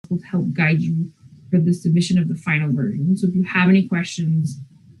possible to help guide you for the submission of the final version. So if you have any questions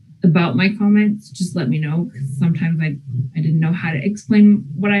about my comments, just let me know, because sometimes I didn't know how to explain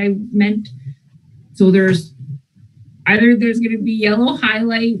what I meant. So there's going to be yellow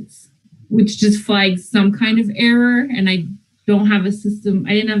highlights, which just flags some kind of error, and I didn't have a system.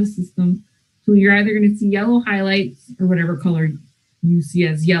 So you're either going to see yellow highlights or whatever color you see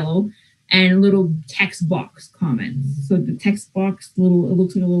as yellow, and little text box comments. So the text box, it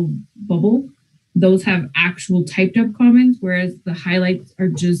looks like a little bubble. Those have actual typed up comments, whereas the highlights are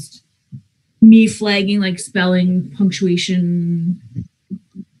just me flagging like spelling, punctuation,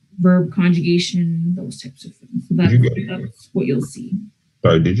 verb conjugation, those types of things. So that's what you'll see.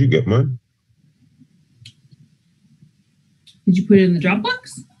 Sorry, did you get mine? Did you put it in the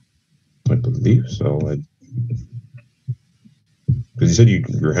Dropbox? I believe so. Because you said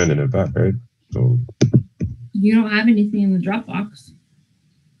you're handing it back, right? So you don't have anything in the Dropbox.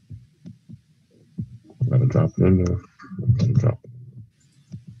 I gotta drop it in there.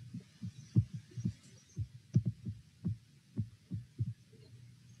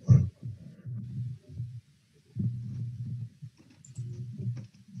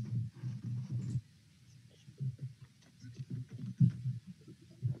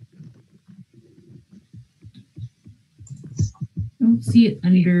 I don't see it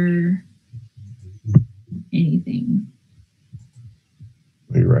under anything.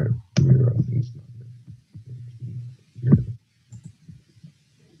 You're right.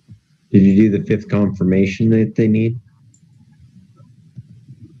 Did you do the 5th confirmation that they need?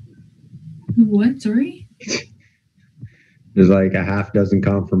 What? Sorry? There's like a half dozen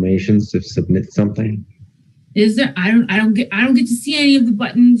confirmations to submit something. Is there? I don't get to see any of the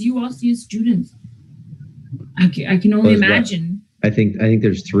buttons you all see as students. I can only imagine. I think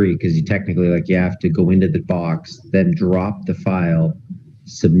there's 3, because you technically you have to go into the box, then drop the file,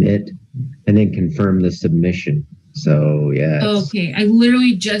 submit, and then confirm the submission. So yeah. Okay, I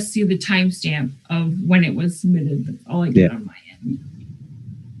literally just see the timestamp of when it was submitted. That's all I get on my end.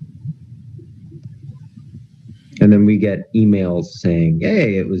 And then we get emails saying,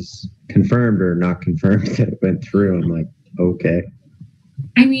 "Hey, it was confirmed or not confirmed that it went through." I'm like, okay.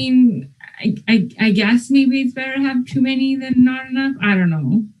 I mean, I guess maybe it's better to have too many than not enough. I don't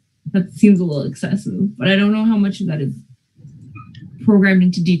know. That seems a little excessive, but I don't know how much of that is programmed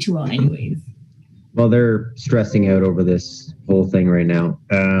into D2L anyways. Well, they're stressing out over this whole thing right now.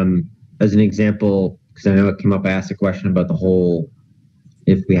 As an example, because I know it came up, I asked a question about the whole,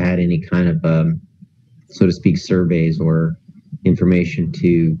 if we had any kind of, so to speak, surveys or information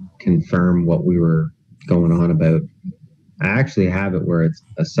to confirm what we were going on about. I actually have it where it's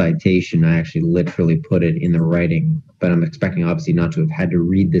a citation. I actually literally put it in the writing, but I'm expecting obviously not to have had to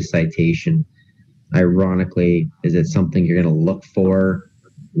read the citation. Ironically, is it something you're going to look for?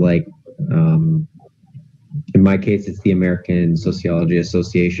 Like, in my case, it's the American Sociology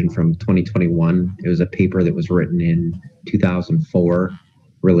Association from 2021. It was a paper that was written in 2004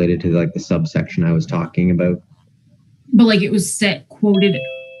 related to the subsection I was talking about. But it was quoted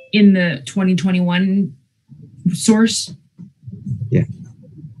in the 2021 source? Yeah.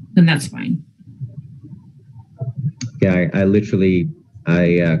 Then that's fine. Yeah,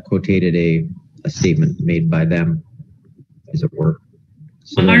 I quotated a statement made by them, as it were.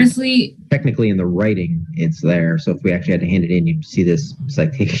 So honestly, technically in the writing, it's there. So if we actually had to hand it in, you'd see this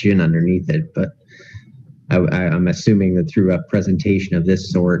citation underneath it. But I'm assuming that through a presentation of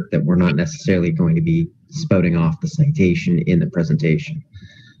this sort that we're not necessarily going to be spouting off the citation in the presentation.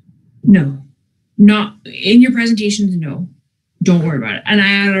 No, not in your presentations. No, don't worry about it. And I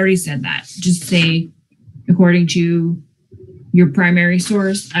had already said that. Just say, according to your primary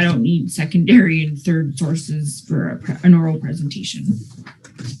source, I don't need secondary and third sources for an oral presentation.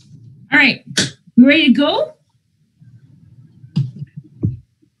 All right, we ready to go?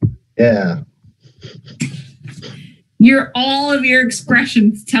 Yeah. All of your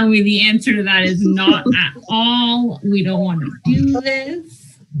expressions tell me the answer to that is not at all. We don't want to do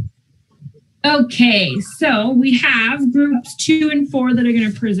this. Okay, so we have groups 2 and 4 that are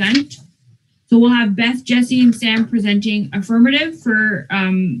going to present. So we'll have Beth, Jesse, and Sam presenting affirmative for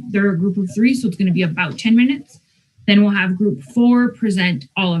their group of 3. So it's going to be about 10 minutes. Then we'll have group 4 present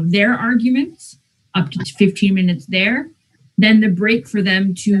all of their arguments, up to 15 minutes there. Then the break for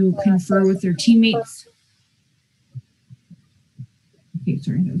them to confer with their teammates. Okay,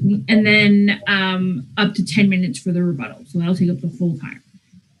 sorry, that was me. And then up to 10 minutes for the rebuttal. So that'll take up the full time.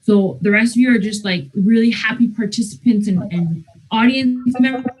 So the rest of you are just really happy participants and audience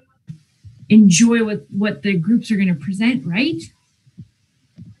members. Enjoy what the groups are going to present, right?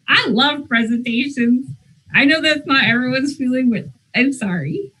 I love presentations. I know that's not everyone's feeling, but I'm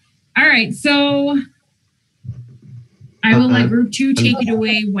sorry. All right, so I will let I'm- group 2 take it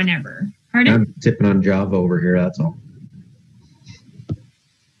away whenever. Pardon? I'm tipping on Java over here, that's all.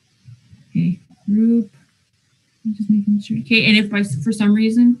 Okay, group. I'm just making sure. Okay, and if for some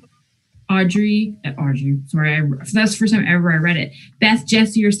reason, Audrey, sorry, if that's the first time ever I read it. Beth,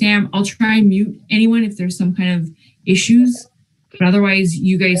 Jesse, or Sam, I'll try and mute anyone if there's some kind of issues. But otherwise,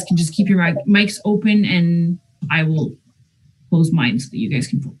 you guys can just keep your mics open and I will close mine so that you guys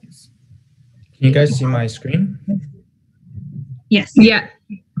can focus. Can you guys see my screen? Yes. Yeah.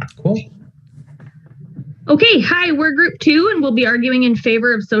 Cool. Okay, hi, we're group 2 and we'll be arguing in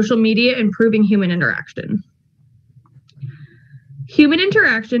favor of social media improving human interaction. Human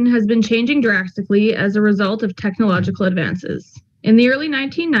interaction has been changing drastically as a result of technological advances. In the early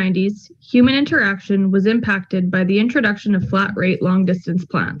 1990s, human interaction was impacted by the introduction of flat-rate long-distance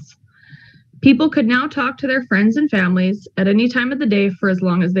plans. People could now talk to their friends and families at any time of the day for as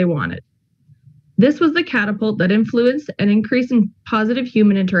long as they wanted. This was the catapult that influenced an increase in positive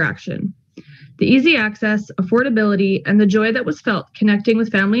human interaction. The easy access, affordability, and the joy that was felt connecting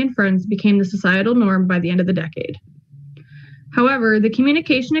with family and friends became the societal norm by the end of the decade. However, the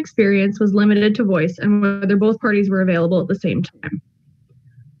communication experience was limited to voice and whether both parties were available at the same time.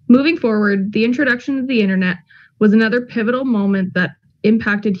 Moving forward, the introduction of the internet was another pivotal moment that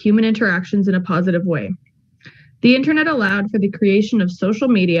impacted human interactions in a positive way. The internet allowed for the creation of social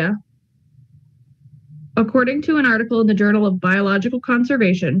media. According to an article in the Journal of Biological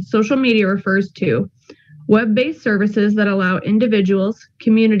Conservation, social media refers to web-based services that allow individuals,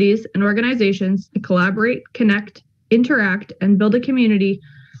 communities, and organizations to collaborate, connect, interact, and build a community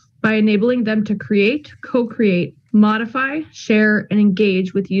by enabling them to create, co-create, modify, share, and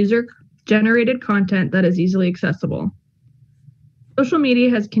engage with user-generated content that is easily accessible. Social media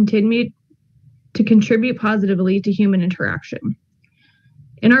has continued to contribute positively to human interaction.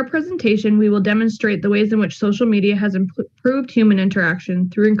 In our presentation, we will demonstrate the ways in which social media has improved human interaction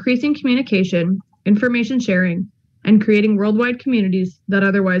through increasing communication, information sharing, and creating worldwide communities that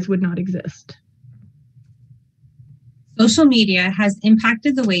otherwise would not exist. Social media has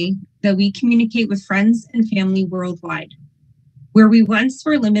impacted the way that we communicate with friends and family worldwide. Where we once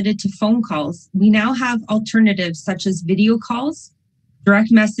were limited to phone calls, we now have alternatives such as video calls,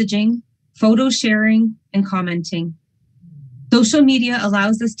 direct messaging, photo sharing, and commenting. Social media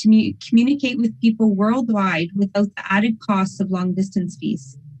allows us to communicate with people worldwide without the added costs of long distance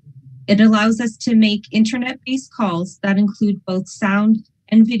fees. It allows us to make internet-based calls that include both sound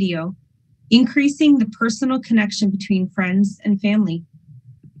and video, increasing the personal connection between friends and family.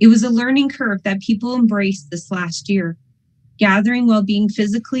 It was a learning curve that people embraced this last year, gathering while being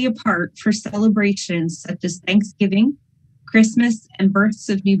physically apart for celebrations such as Thanksgiving, Christmas, and births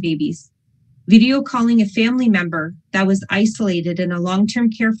of new babies. Video calling a family member that was isolated in a long-term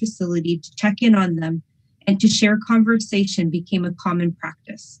care facility to check in on them and to share conversation became a common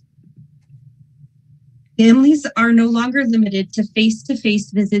practice. Families are no longer limited to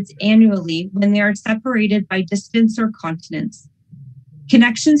face-to-face visits annually when they are separated by distance or continents.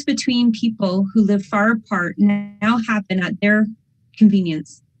 Connections between people who live far apart now happen at their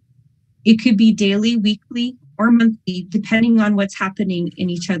convenience. It could be daily, weekly, or monthly, depending on what's happening in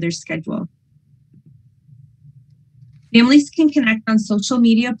each other's schedule. Families can connect on social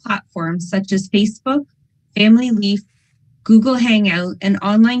media platforms such as Facebook, Family Leaf, Google Hangout, and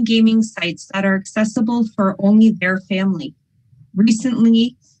online gaming sites that are accessible for only their family.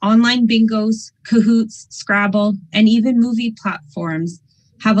 Recently, online bingos, Kahoots, Scrabble, and even movie platforms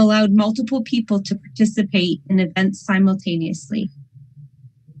have allowed multiple people to participate in events simultaneously.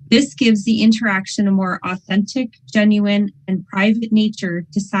 This gives the interaction a more authentic, genuine, and private nature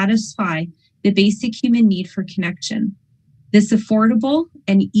to satisfy the basic human need for connection. This affordable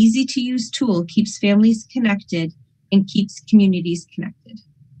and easy-to-use tool keeps families connected and keeps communities connected.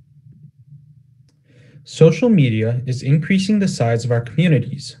 Social media is increasing the size of our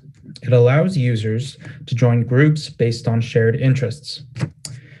communities. It allows users to join groups based on shared interests,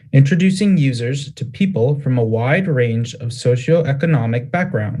 introducing users to people from a wide range of socioeconomic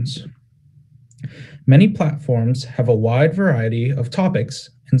backgrounds. Many platforms have a wide variety of topics,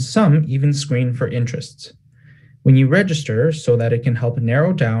 and some even screen for interests. When you register so that it can help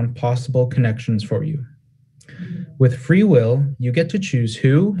narrow down possible connections for you. With free will, you get to choose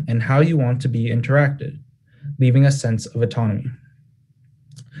who and how you want to be interacted, leaving a sense of autonomy.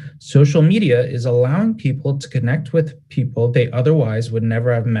 Social media is allowing people to connect with people they otherwise would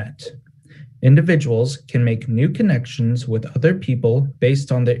never have met. Individuals can make new connections with other people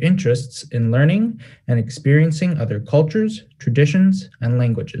based on their interests in learning and experiencing other cultures, traditions, and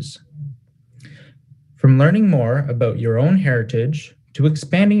languages. From learning more about your own heritage to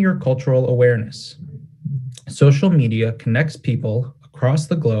expanding your cultural awareness. Social media connects people across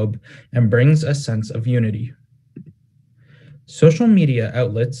the globe and brings a sense of unity. Social media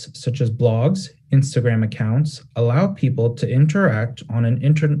outlets such as blogs, Instagram accounts allow people to interact on an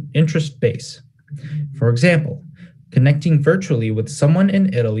interest base. For example, connecting virtually with someone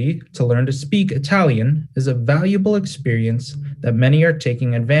in Italy to learn to speak Italian is a valuable experience that many are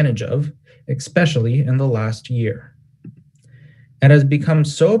taking advantage of, especially in the last year. It has become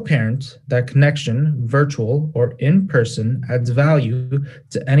so apparent that connection, virtual or in person, adds value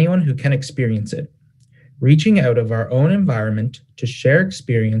to anyone who can experience it. Reaching out of our own environment to share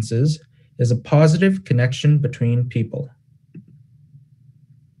experiences is a positive connection between people.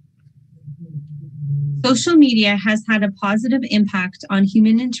 Social media has had a positive impact on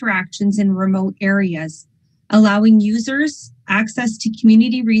human interactions in remote areas, allowing users access to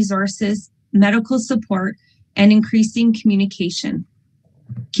community resources, medical support, and increasing communication.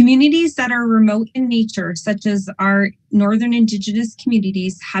 Communities that are remote in nature, such as our Northern Indigenous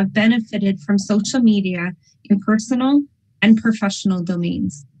communities, have benefited from social media in personal and professional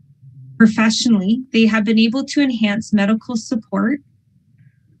domains. Professionally, they have been able to enhance medical support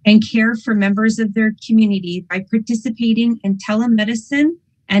and care for members of their community by participating in telemedicine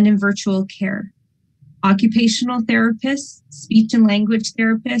and in virtual care. Occupational therapists, speech and language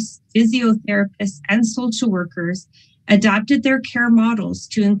therapists, physiotherapists, and social workers adapted their care models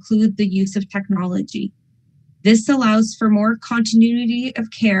to include the use of technology. This allows for more continuity of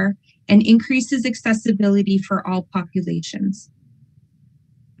care and increases accessibility for all populations.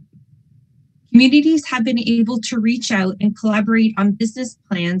 Communities have been able to reach out and collaborate on business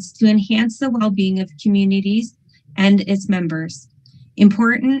plans to enhance the well-being of communities and its members.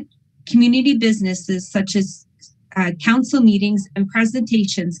 Important community businesses such as council meetings and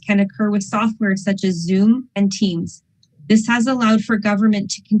presentations can occur with software such as Zoom and Teams. This has allowed for government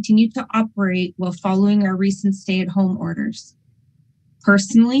to continue to operate while following our recent stay-at-home orders.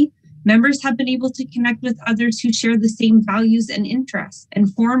 Personally, members have been able to connect with others who share the same values and interests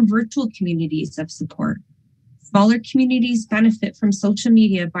and form virtual communities of support. Smaller communities benefit from social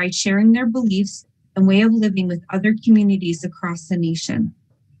media by sharing their beliefs and way of living with other communities across the nation.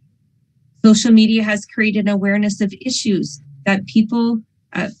 Social media has created awareness of issues that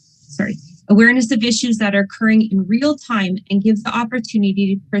are occurring in real time and gives the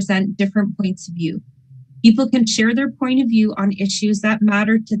opportunity to present different points of view. People can share their point of view on issues that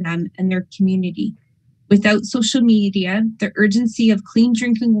matter to them and their community. Without social media, the urgency of clean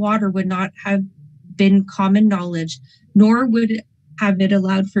drinking water would not have been common knowledge, nor would have it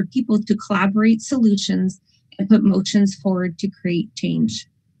allowed for people to collaborate solutions and put motions forward to create change.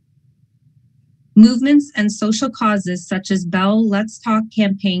 Movements and social causes such as Bell Let's Talk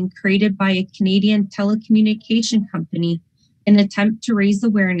campaign, created by a Canadian telecommunication company, in an attempt to raise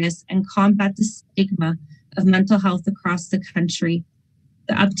awareness and combat the stigma of mental health across the country.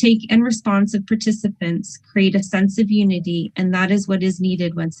 The uptake and response of participants create a sense of unity, and that is what is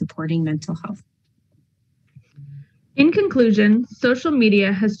needed when supporting mental health. In conclusion, social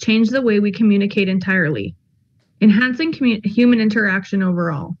media has changed the way we communicate entirely, enhancing human interaction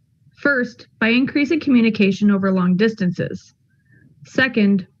overall. First, by increasing communication over long distances.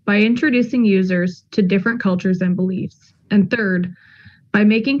 Second, by introducing users to different cultures and beliefs. And third, by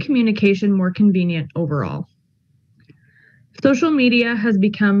making communication more convenient overall. Social media has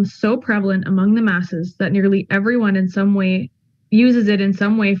become so prevalent among the masses that nearly everyone in some way uses it in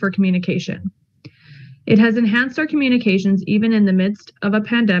some way for communication. It has enhanced our communications even in the midst of a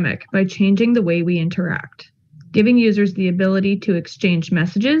pandemic by changing the way we interact, giving users the ability to exchange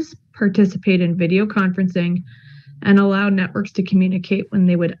messages, participate in video conferencing, and allow networks to communicate when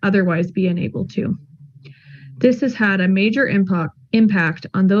they would otherwise be unable to. This has had a major impact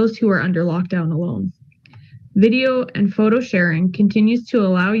on those who are under lockdown alone. Video and photo sharing continues to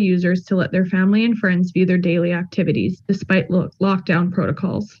allow users to let their family and friends view their daily activities despite lockdown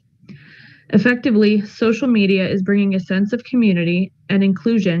protocols. Effectively, social media is bringing a sense of community and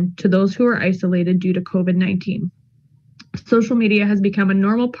inclusion to those who are isolated due to COVID-19. Social media has become a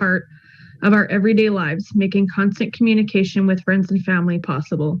normal part of our everyday lives, making constant communication with friends and family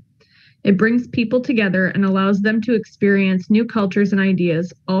possible. It brings people together and allows them to experience new cultures and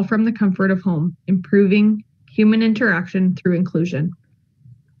ideas, all from the comfort of home, improving human interaction through inclusion.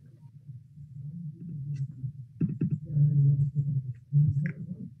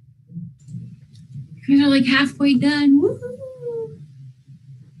 You guys are like halfway done. Woohoo!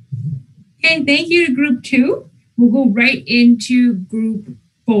 Okay, thank you to group 2. We'll go right into group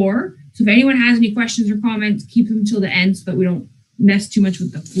 4. So if anyone has any questions or comments, keep them till the end so that we don't mess too much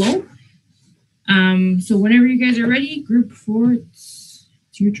with the flow. So whenever you guys are ready, group 4,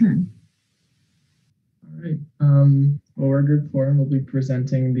 It's your turn. All right. Well, we're group 4 and we'll be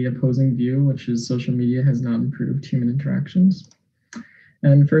presenting the opposing view, which is social media has not improved human interactions.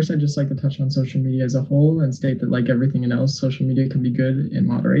 And first, I'd just like to touch on social media as a whole and state that, like everything else, social media can be good in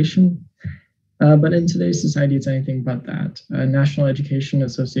moderation. But in today's society, it's anything but that. A National Education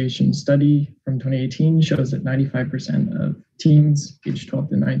Association study from 2018 shows that 95% of teens aged 12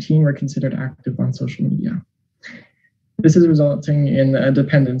 to 19 were considered active on social media. This is resulting in a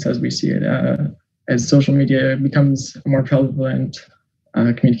dependence as we see it, as social media becomes a more prevalent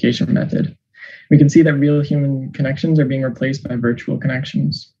communication method. We can see that real human connections are being replaced by virtual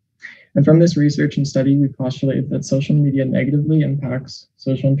connections. And from this research and study, we postulate that social media negatively impacts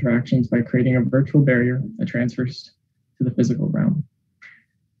social interactions by creating a virtual barrier that transfers to the physical realm.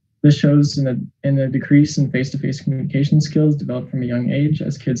 This shows in a decrease in face-to-face communication skills developed from a young age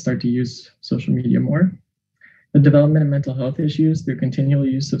as kids start to use social media more. The development of mental health issues through continual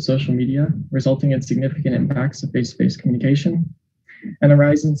use of social media, resulting in significant impacts of face-to-face communication, and a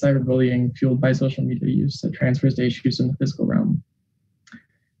rise in cyberbullying fueled by social media use that transfers to issues in the physical realm.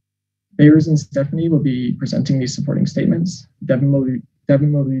 Behrooz and Stephanie will be presenting these supporting statements. Devin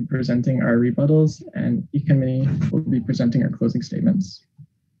will be presenting our rebuttals, and Ekamini will be presenting our closing statements.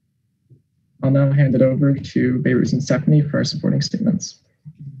 I'll now hand it over to Behrooz and Stephanie for our supporting statements.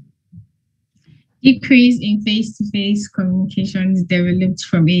 Decrease in face-to-face communications developed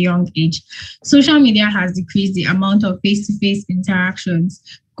from a young age. Social media has decreased the amount of face-to-face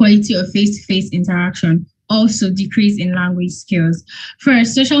interactions, quality of face-to-face interaction, also decrease in language skills.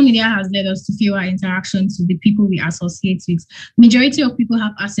 First, social media has led us to fewer interactions with the people we associate with. Majority of people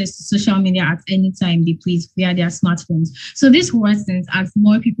have access to social media at any time they please via their smartphones. So this worsens as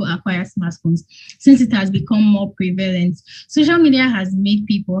more people acquire smartphones. Since it has become more prevalent, social media has made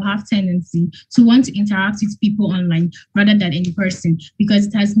people have tendency to want to interact with people online rather than in person because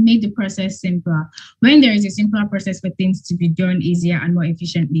it has made the process simpler. When there is a simpler process for things to be done easier and more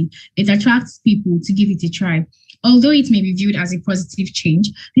efficiently, it attracts people to give it a try. Although it may be viewed as a positive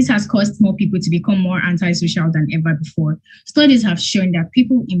change, this has caused more people to become more antisocial than ever before. Studies have shown that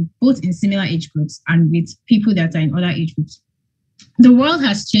people in both in similar age groups and with people that are in other age groups, the world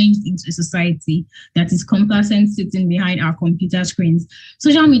has changed into a society that is complacent sitting behind our computer screens.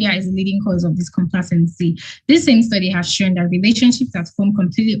 Social media is the leading cause of this complacency. This same study has shown that relationships that form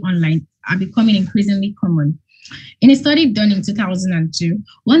completely online are becoming increasingly common. In a study done in 2002,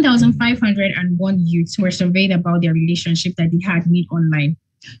 1,501 youths were surveyed about their relationship that they had made online.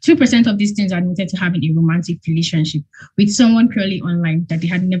 2% of these teens admitted to having a romantic relationship with someone purely online that they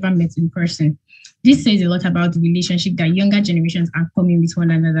had never met in person. This says a lot about the relationship that younger generations are forming with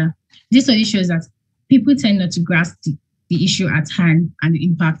one another. This study shows that people tend not to grasp the issue at hand and the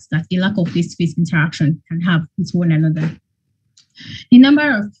impact that a lack of face-to-face interaction can have with one another. The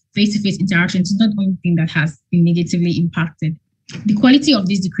number of face-to-face interactions is not the only thing that has been negatively impacted. The quality of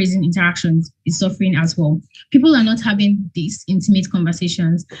these decreasing interactions is suffering as well. People are not having these intimate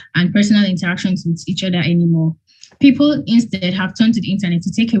conversations and personal interactions with each other anymore. People instead have turned to the internet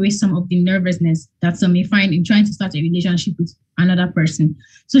to take away some of the nervousness that some may find in trying to start a relationship with another person.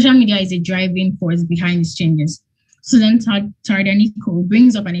 Social media is a driving force behind these changes. Susan Tardaniko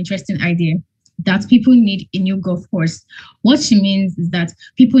brings up an interesting idea that people need a new golf course. What she means is that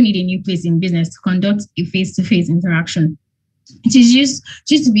people need a new place in business to conduct a face-to-face interaction. It is used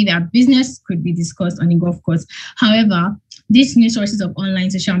to be that business could be discussed on a golf course. However, these new sources of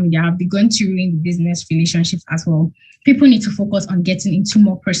online social media have begun to ruin the business relationships as well. People need to focus on getting into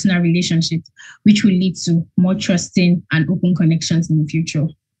more personal relationships, which will lead to more trusting and open connections in the future.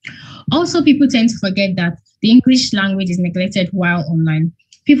 Also, people tend to forget that the English language is neglected while online.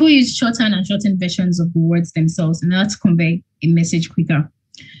 People use shortened and shortened versions of the words themselves in order to convey a message quicker.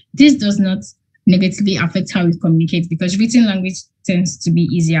 This does not negatively affect how we communicate because written language tends to be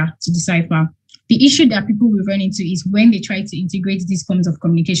easier to decipher. The issue that people will run into is when they try to integrate these forms of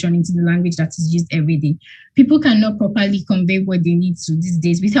communication into the language that is used every day. People cannot properly convey what they need to these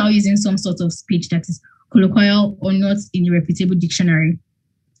days without using some sort of speech that is colloquial or not in a reputable dictionary.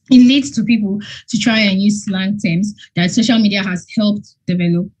 It leads to people to try and use slang terms that social media has helped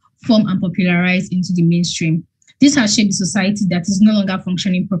develop, form, and popularize into the mainstream. This has shaped a society that is no longer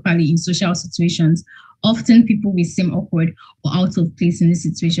functioning properly in social situations. Often people will seem awkward or out of place in these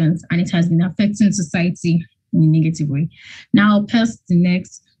situations, and it has been affecting society in a negative way. Now I'll pass the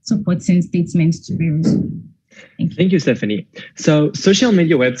next supporting statement to Behrooz. Thank you, Stephanie. So, social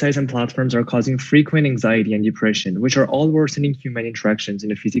media websites and platforms are causing frequent anxiety and depression, which are all worsening human interactions in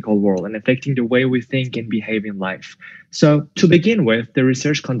the physical world and affecting the way we think and behave in life. So, to begin with, the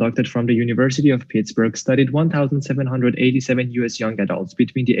research conducted from the University of Pittsburgh studied 1,787 US young adults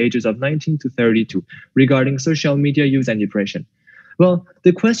between the ages of 19 to 32 regarding social media use and depression. Well,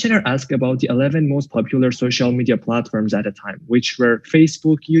 the questionnaire asked about the 11 most popular social media platforms at the time, which were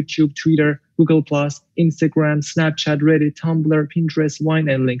Facebook, YouTube, Twitter, Google+, Instagram, Snapchat, Reddit, Tumblr, Pinterest, Vine,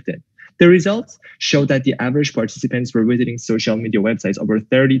 and LinkedIn. The results showed that the average participants were visiting social media websites over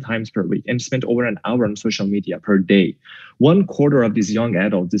 30 times per week and spent over an hour on social media per day. 1/4 of these young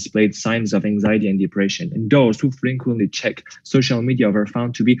adults displayed signs of anxiety and depression, and those who frequently check social media were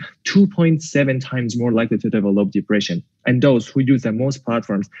found to be 2.7 times more likely to develop depression. And those who use the most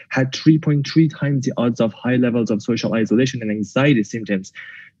platforms had 3.3 times the odds of high levels of social isolation and anxiety symptoms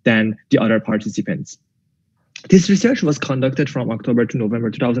than the other participants. This research was conducted from October to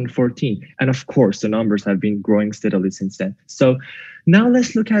November 2014, and of course, the numbers have been growing steadily since then. So now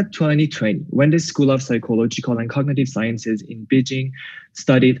let's look at 2020, when the School of Psychological and Cognitive Sciences in Beijing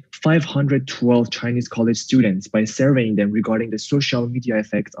studied 512 Chinese college students by surveying them regarding the social media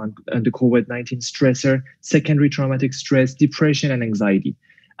effects on the COVID-19 stressor, secondary traumatic stress, depression, and anxiety.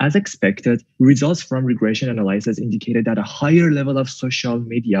 As expected, results from regression analysis indicated that a higher level of social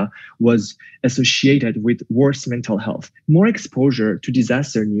media was associated with worse mental health. More exposure to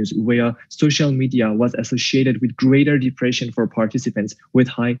disaster news via social media was associated with greater depression for participants with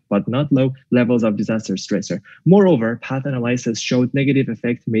high but not low levels of disaster stressor. Moreover, path analysis showed negative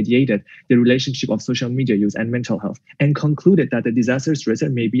effect mediated the relationship of social media use and mental health, and concluded that the disaster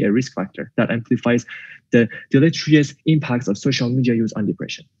stressor may be a risk factor that amplifies the deleterious impacts of social media use on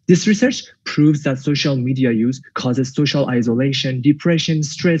depression. This research proves that social media use causes social isolation, depression,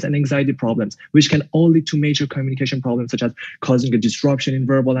 stress, and anxiety problems, which can all lead to major communication problems, such as causing a disruption in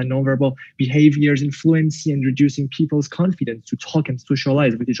verbal and nonverbal behaviors, influencing and reducing people's confidence to talk and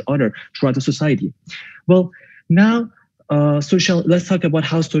socialize with each other throughout the society. Well, now let's talk about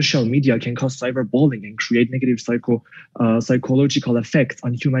how social media can cause cyberbullying and create negative psychological effects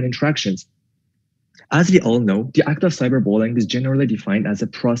on human interactions. As we all know, the act of cyberbullying is generally defined as a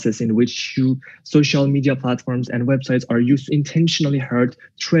process in which social media platforms and websites are used to intentionally hurt,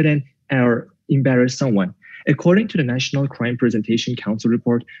 threaten, or embarrass someone. According to the National Crime Prevention Council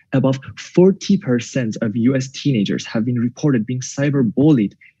report, above 40% of US teenagers have been reported being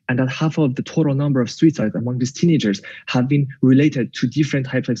cyberbullied, and that half of the total number of suicides among these teenagers have been related to different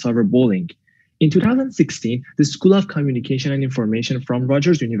types of cyberbullying. In 2016, the School of Communication and Information from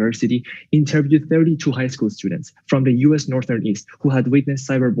Rogers University interviewed 32 high school students from the US Northeast who had witnessed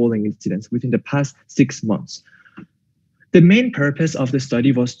cyberbullying incidents within the past 6 months. The main purpose of the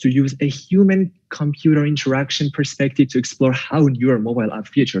study was to use a human-computer interaction perspective to explore how newer mobile app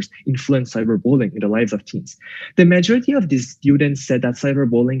features influence cyberbullying in the lives of teens. The majority of these students said that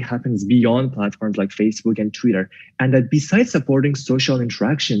cyberbullying happens beyond platforms like Facebook and Twitter, and that besides supporting social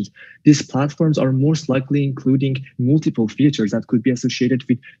interactions, these platforms are most likely including multiple features that could be associated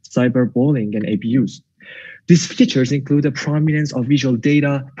with cyberbullying and abuse. These features include the prominence of visual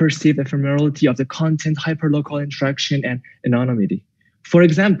data, perceived ephemerality of the content, hyperlocal interaction, and anonymity. For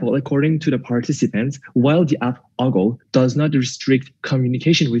example, according to the participants, while the app Ogle does not restrict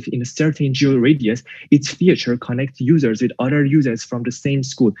communication within a certain geo-radius, its feature connects users with other users from the same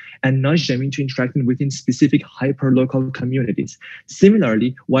school and nudge them into interacting within specific hyperlocal communities.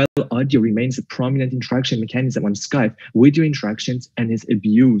 Similarly, while audio remains a prominent interaction mechanism on Skype, video interactions and its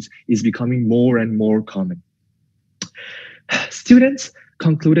abuse is becoming more and more common. Students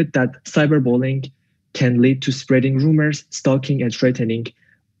concluded that cyberbullying can lead to spreading rumors, stalking, and threatening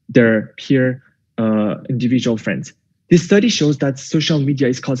their peer individual friends. This study shows that social media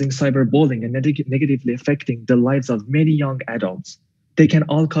is causing cyberbullying and negatively affecting the lives of many young adults. They can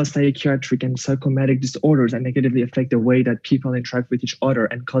all cause psychiatric and psychosomatic disorders and negatively affect the way that people interact with each other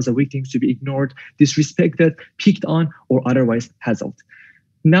and cause the victims to be ignored, disrespected, picked on, or otherwise hassled.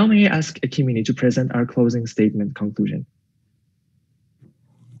 Now may I ask Ekimini to present our closing statement conclusion.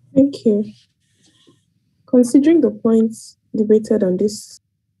 Thank you. Considering the points debated on this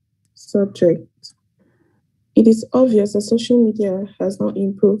subject, it is obvious that social media has not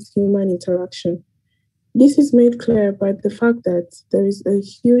improved human interaction. This is made clear by the fact that there is a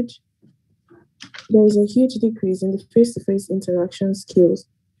huge decrease in the face-to-face interaction skills,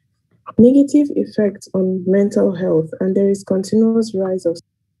 negative effects on mental health, and there is continuous rise of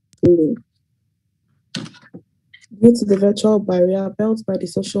bullying due to the virtual barrier built by the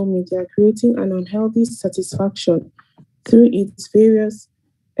social media, creating an unhealthy satisfaction through its various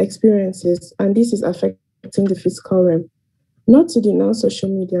experiences, and this is affecting affecting the physical realm. Not to denounce social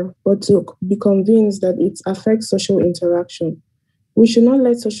media, but to be convinced that it affects social interaction. We should not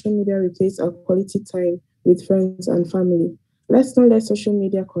let social media replace our quality time with friends and family. Let's not let social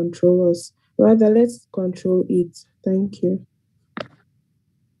media control us. Rather, let's control it. Thank you.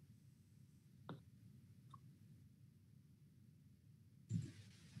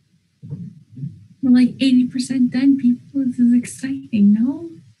 We're like 80% done, people. This is exciting, no?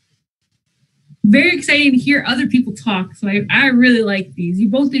 Very exciting to hear other people talk. So I really like these. You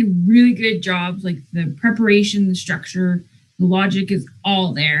both did really good jobs. Like the preparation, the structure, the logic is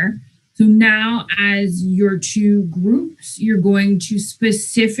all there. So now as your two groups, you're going to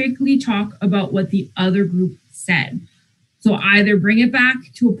specifically talk about what the other group said. So either bring it back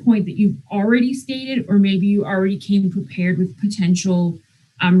to a point that you've already stated, or maybe you already came prepared with potential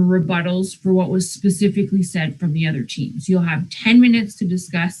rebuttals for what was specifically said from the other team. So you'll have 10 minutes to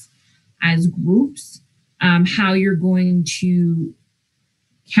discuss as groups how you're going to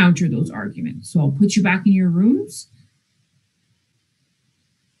counter those arguments. So I'll put you back in your rooms.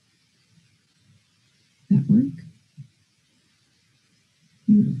 Does that work?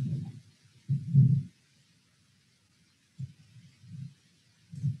 Beautiful.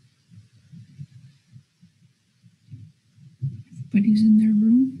 Everybody's in their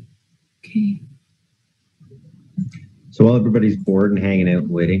room? Okay. So while everybody's bored and hanging out and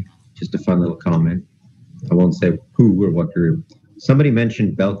waiting, just a fun little comment. I won't say who or what group. Somebody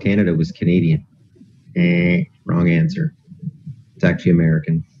mentioned Bell Canada was Canadian. Wrong answer. It's actually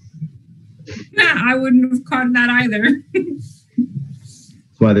American. I wouldn't have caught that either. That's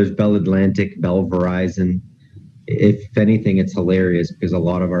why there's Bell Atlantic, Bell Verizon. If anything, it's hilarious because a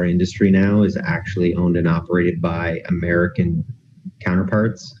lot of our industry now is actually owned and operated by American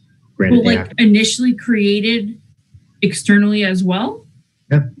counterparts. Granted, well, like initially created externally as well?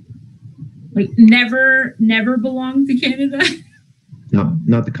 Yeah. Like never belonged to Canada? No,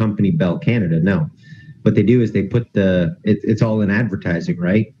 not the company Bell Canada, no. What they do is they put it's all in advertising,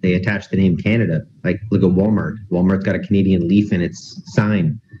 right? They attach the name Canada. Like, look at Walmart. Walmart's got a Canadian leaf in its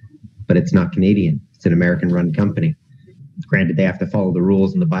sign, but it's not Canadian. It's an American-run company. Granted, they have to follow the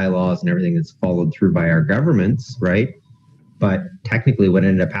rules and the bylaws and everything that's followed through by our governments, right? But technically what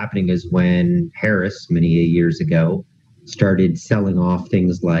ended up happening is when Harris, many years ago, started selling off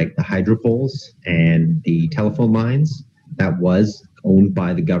things like the hydro poles and the telephone lines, that was owned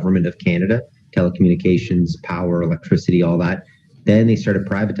by the government of Canada, telecommunications, power, electricity, all that. Then they started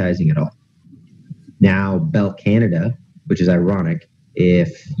privatizing it all. Now Bell Canada, which is ironic,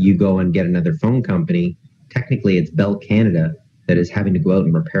 if you go and get another phone company, technically it's Bell Canada that is having to go out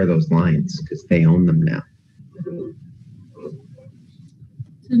and repair those lines because they own them now.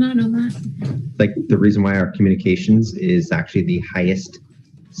 Did not know that. Like the reason why our communications is actually the highest,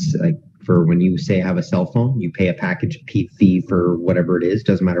 like for when you say have a cell phone, you pay a package fee for whatever it is,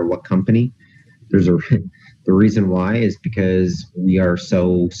 doesn't matter what company. The reason why is because we are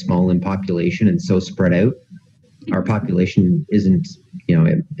so small in population and so spread out. Our population isn't,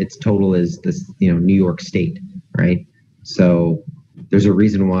 its total is this, New York State, right? So there's a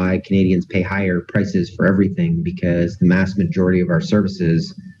reason why Canadians pay higher prices for everything, because the mass majority of our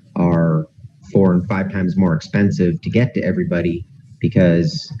services are 4 and 5 times more expensive to get to everybody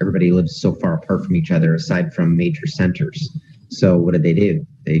because everybody lives so far apart from each other aside from major centers. So what do?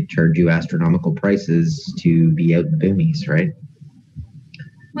 They charge you astronomical prices to be out in the boonies, right?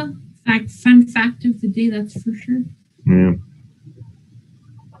 Well, fun fact of the day, that's for sure. Yeah.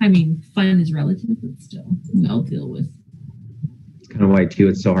 I mean, fun is relative, but still, I'll deal with. It's kind of why, too,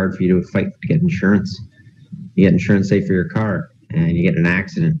 it's so hard for you to fight to get insurance. You get insurance, say, for your car, and you get in an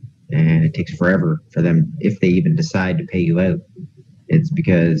accident, and it takes forever for them, if they even decide to pay you out. It's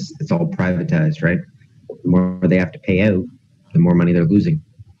because it's all privatized, right? The more they have to pay out, the more money they're losing.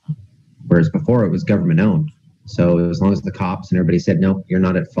 Whereas before, it was government owned. So as long as the cops and everybody said, no, you're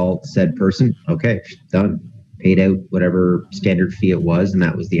not at fault, said person, okay, done. Paid out whatever standard fee it was, and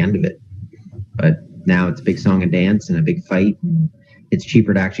that was the end of it. But now it's a big song and dance and a big fight. And it's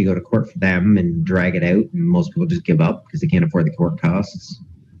cheaper to actually go to court for them and drag it out. And most people just give up because they can't afford the court costs.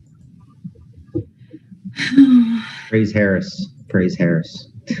 Praise Harris. Praise Harris.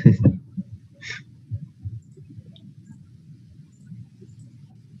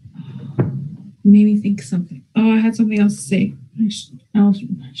 Made me think something. Oh, I had something else to say. I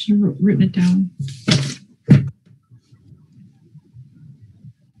should have written it down.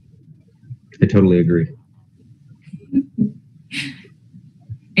 I totally agree.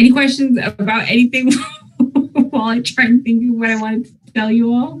 Any questions about anything while I try and think of what I wanted to tell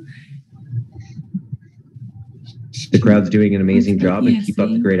you all? The crowd's doing an amazing job and keep up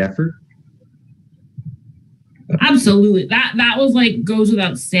the great effort. Absolutely. That was like goes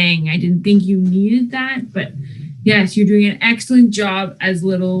without saying. I didn't think you needed that, but yes, you're doing an excellent job as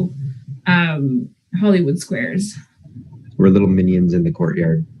little Hollywood squares. We're little minions in the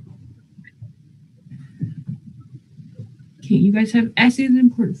courtyard. Okay, you guys have essays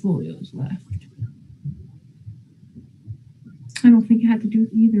and portfolios left. I don't think it had to do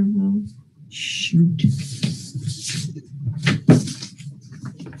with either of those. Shoot.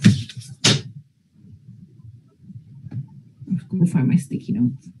 Let's go find my sticky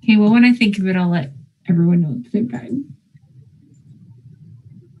notes. Okay, well, when I think of it, I'll let everyone know at the same time.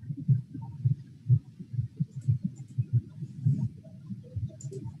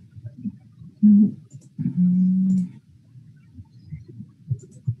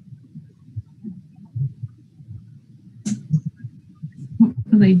 What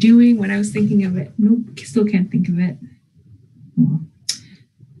was I doing when I was thinking of it? Nope, still can't think of it.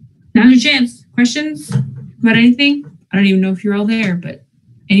 Now's your chance. Questions about anything? I don't even know if you're all there, but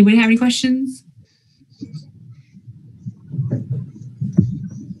anybody have any questions?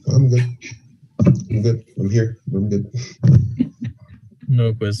 I'm good. I'm good. I'm here. I'm good.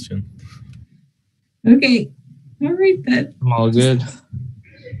 No question. Okay. All right then. I'm all good.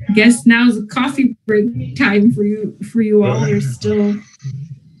 Guess now's a coffee break time for you all. You're still.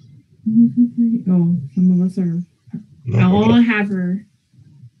 Oh, some of us are. I'll have her.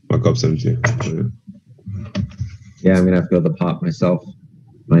 My cup's empty. Yeah, I'm gonna have to go to the pot myself.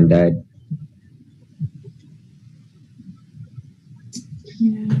 Mine died.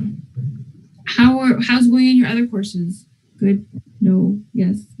 Yeah. How's going in your other courses? Good? No?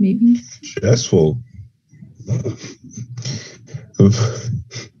 Yes? Maybe? Stressful.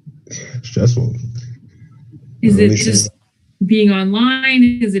 Stressful. Is it just being online?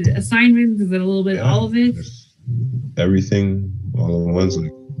 Is it assignments? Is it a little bit all of it? Everything all at once,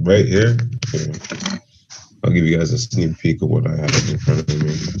 like right here. I'll give you guys a sneak peek of what I have in front of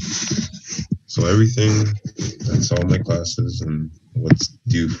me. So everything, that's all my classes and what's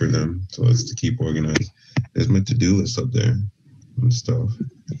due for them. So it's to keep organized. There's my to-do list up there and stuff.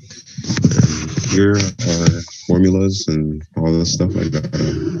 And here are formulas and all the stuff I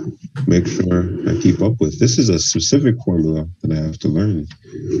gotta make sure I keep up with. This is a specific formula that I have to learn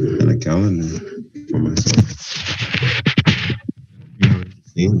and a calendar for myself.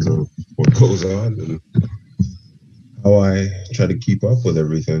 Scenes of what goes on and how I try to keep up with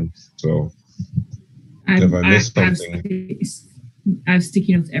everything. So if I miss something, I have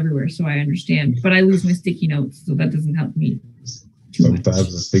sticky notes everywhere, so I understand. But I lose my sticky notes, so that doesn't help me.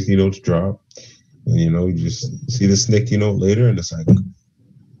 Sometimes the sticky notes drop, and you just see the sticky note later, and it's like,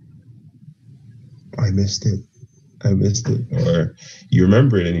 I missed it, or you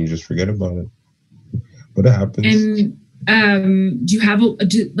remember it and you just forget about it. But it happens. And do you have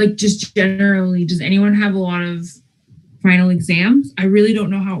just generally? Does anyone have a lot of final exams? I really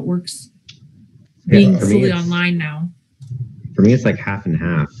don't know how it works being fully online now. For me, it's like half and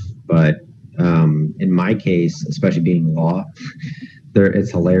half. But in my case, especially being law,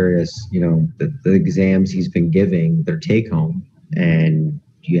 it's hilarious. The exams he's been giving, they're take home, and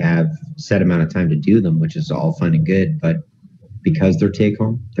you have set amount of time to do them, which is all fine and good. But because they're take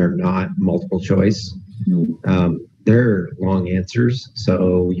home, they're not multiple choice. They're long answers,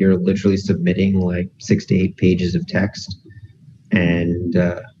 so you're literally submitting like 6 to 8 pages of text, and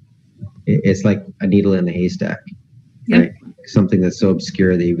it's like a needle in the haystack. Yep. Right? Something that's so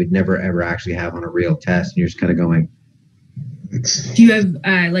obscure that you would never ever actually have on a real test, and you're just kind of going. Do you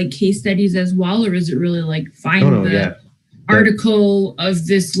have like case studies as well, or is it really like find the article of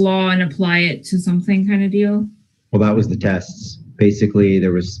this law and apply it to something kind of deal? Well, that was the tests. Basically,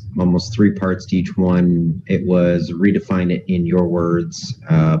 there was almost 3 parts to each one. It was redefine it in your words.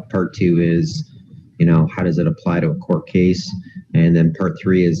 Part 2 is, how does it apply to a court case? And then part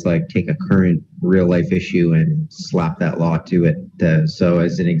 3 is like take a current real life issue and slap that law to it. So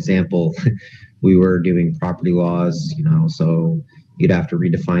as an example, we were doing property laws, so you'd have to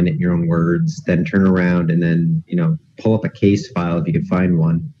redefine it in your own words, then turn around and then, pull up a case file if you could find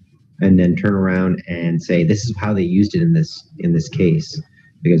one, and then turn around and say, this is how they used it in this case,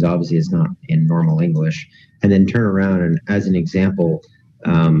 because obviously it's not in normal English. And then turn around and, as an example,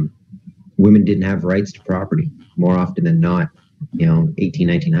 women didn't have rights to property more often than not.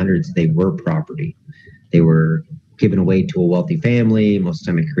 1900s, they were property. They were given away to a wealthy family. Most of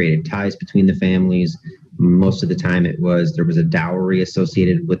the time it created ties between the families. Most of the time there was a dowry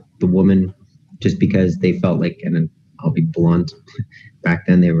associated with the woman, just because they felt like, and I'll be blunt, back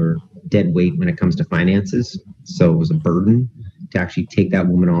then they were dead weight when it comes to finances. So it was a burden to actually take that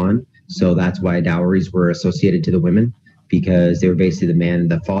woman on. So that's why dowries were associated to the women, because they were basically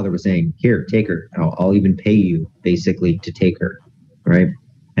the father was saying, here, take her. I'll even pay you basically to take her, right?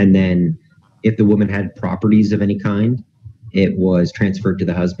 And then if the woman had properties of any kind, it was transferred to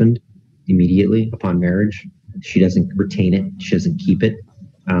the husband immediately upon marriage. She doesn't retain it. She doesn't keep it.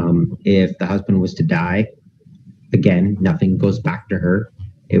 If the husband was to die, again, nothing goes back to her.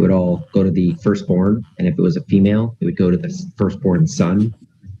 It would all go to the firstborn. And if it was a female, it would go to the firstborn son.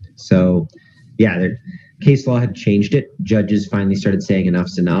 So, yeah, case law had changed it. Judges finally started saying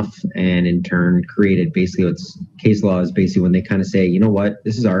enough's enough, and in turn created basically what's case law is basically when they kind of say, you know what,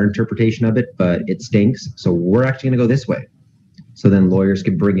 this is our interpretation of it, but it stinks. So we're actually going to go this way. So then lawyers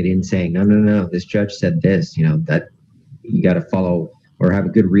could bring it in saying, no, this judge said this, that you got to follow or have a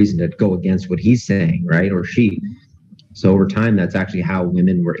good reason to go against what he's saying, right? Or she. So over time, that's actually how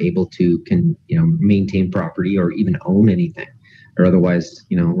women were able to maintain property or even own anything, or otherwise,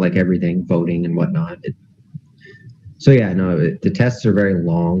 like everything, voting and whatnot. The tests are very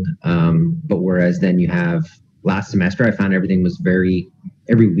long. But whereas then you have last semester, I found everything was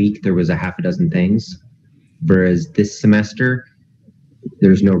every week there was a half a dozen things. Whereas this semester,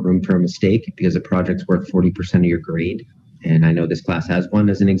 there's no room for a mistake because a project's worth 40% of your grade. And I know this class has one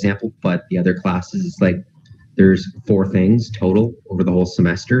as an example, but the other classes, it's like there's 4 things total over the whole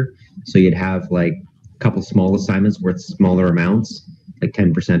semester. So you'd have like a couple small assignments worth smaller amounts, like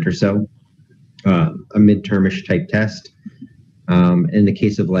 10% or so, a midtermish type test. In the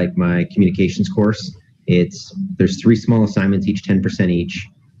case of like my communications course, there's 3 small assignments, each 10% each.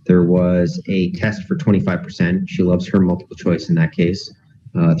 There was a test for 25%. She loves her multiple choice in that case.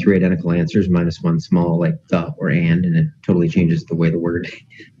 3 identical answers minus 1 small like the or and it totally changes the way the word,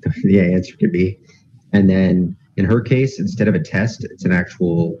 the answer could be. And then in her case, instead of a test, it's an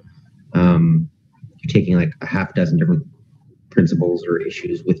actual, you're taking like a half dozen different principles or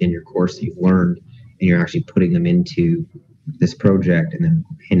issues within your course that you've learned, and you're actually putting them into this project and then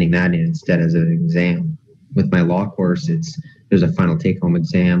handing that in instead as an exam. With my law course, there's a final take-home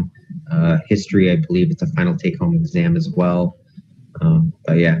exam. History, I believe it's a final take-home exam as well.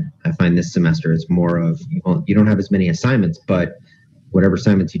 But yeah, I find this semester it's more of, you don't have as many assignments, but whatever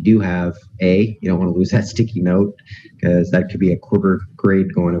assignments you do have, you don't want to lose that sticky note because that could be a quarter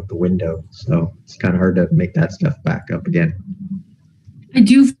grade going out the window. So it's kind of hard to make that stuff back up again. I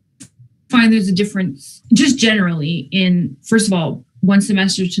do find there's a difference just generally in, first of all, one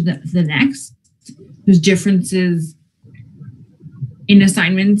semester to the next. There's differences in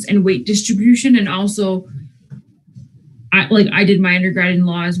assignments and weight distribution, and also I did my undergrad in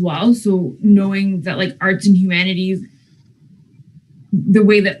law as well. So knowing that like arts and humanities, the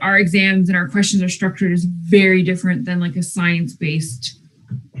way that our exams and our questions are structured is very different than like a science-based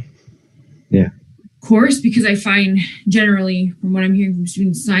course, because I find generally from what I'm hearing from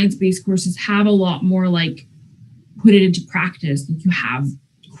students, science-based courses have a lot more like put it into practice. Like you have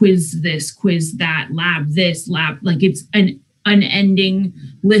quiz this, quiz that, lab this, lab, like it's an unending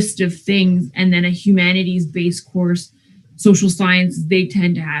list of things. And then a humanities-based course, social science, they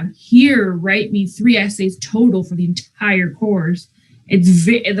tend to have here, write me 3 essays total for the entire course. It's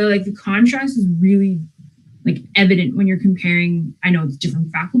like the contrast is really like evident when you're comparing. I know it's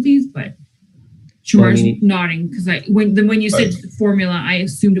different faculties, but Shamar's nodding because when you said formula, I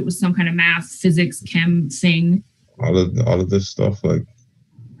assumed it was some kind of math, physics, chem thing. All of this stuff, like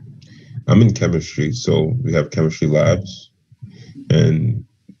I'm in chemistry, so we have chemistry labs, and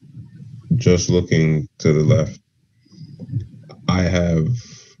just looking to the left, I have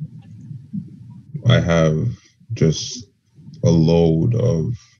just a load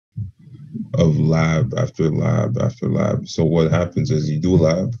of lab after lab after lab. So what happens is you do a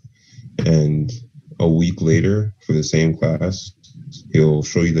lab, and a week later for the same class, he'll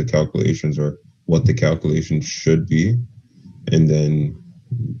show you the calculations or what the calculations should be, and then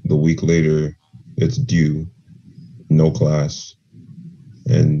the week later it's due, no class,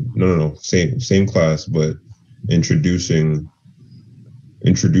 and no, same class, but introducing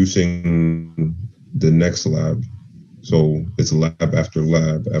the next lab. So it's lab after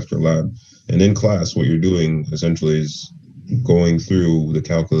lab after lab. And in class, what you're doing essentially is going through the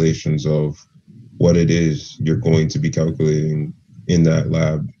calculations of what it is you're going to be calculating in that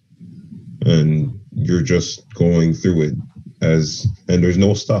lab. And you're just going through it and there's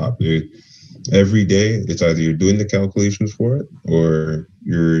no stop. Every day, it's either you're doing the calculations for it or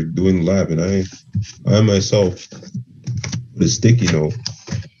you're doing the lab. And I myself, the sticky note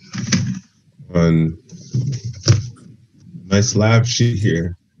on nice lab sheet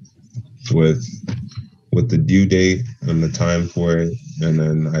here with the due date and the time for it, and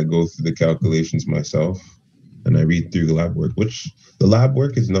then I go through the calculations myself and I read through the lab work, which the lab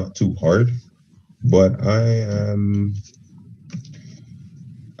work is not too hard, but I am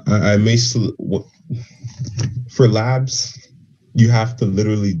I may for labs, you have to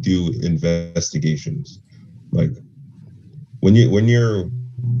literally do investigations. Like when you're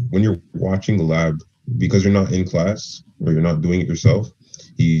watching the lab, because you're not in class or you're not doing it yourself,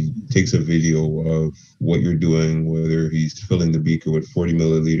 he takes a video of what you're doing, whether he's filling the beaker with 40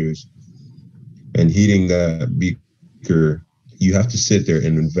 milliliters and heating that beaker. You have to sit there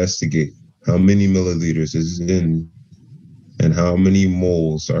and investigate how many milliliters is in and how many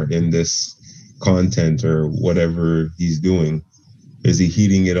moles are in this content or whatever he's doing. Is he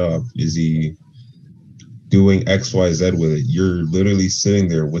heating it up? Is he doing XYZ with it? You're literally sitting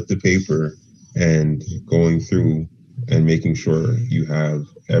there with the paper and going through and making sure you have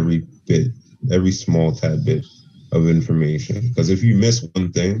every small tad bit of information. Because if you miss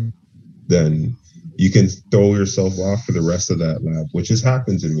one thing, then you can throw yourself off for the rest of that lab, which has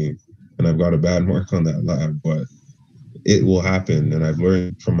happened to me. And I've got a bad mark on that lab, but it will happen. And I've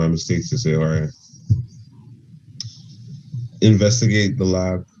learned from my mistakes to say, all right, investigate the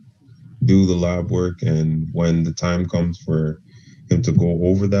lab, do the lab work, and when the time comes for him to go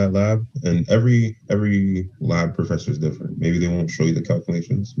over that lab, and every lab professor is different. Maybe they won't show you the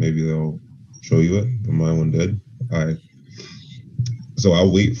calculations, maybe they'll show you it, but my one did. So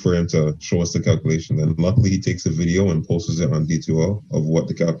I'll wait for him to show us the calculation. Then luckily he takes a video and posts it on D2L of what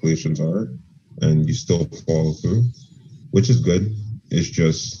the calculations are, and you still follow through, which is good. It's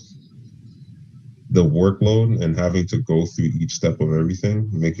just the workload and having to go through each step of everything,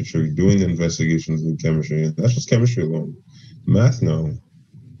 making sure you're doing the investigations in chemistry. And that's just chemistry alone. Math, no.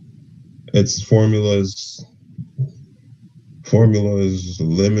 It's formulas,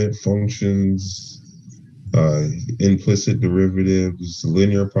 limit functions, implicit derivatives,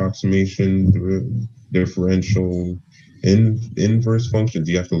 linear approximation, differential, inverse functions.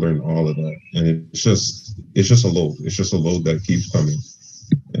 You have to learn all of that. And it's just a load. It's just a load that keeps coming.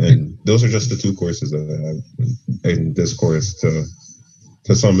 And those are just the two courses that I have in this course to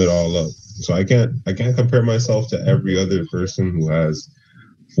sum it all up. So I can't compare myself to every other person who has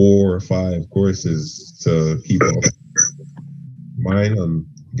 4 or 5 courses to keep up. Mine, I'm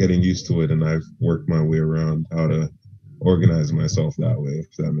getting used to it, and I've worked my way around how to organize myself that way,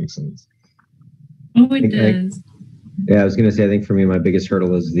 if that makes sense. Oh, it does. Yeah, I was gonna say, I think for me, my biggest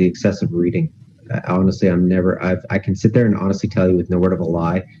hurdle is the excessive reading. Honestly, I can sit there and honestly tell you with no word of a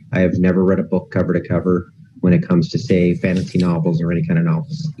lie, I have never read a book cover to cover when it comes to, say, fantasy novels or any kind of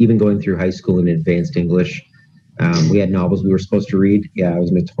novels. Even going through high school in advanced English, we had novels we were supposed to read. Yeah, I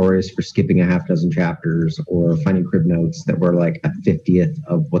was notorious for skipping a half dozen chapters or finding crib notes that were like a 50th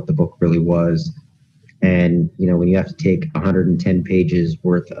of what the book really was. And, you know, when you have to take 110 pages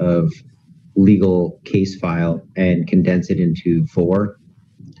worth of legal case file and condense it into 4,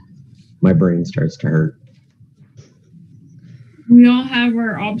 my brain starts to hurt. We all have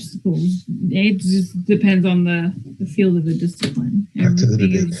our obstacles. It just depends on the field of the discipline.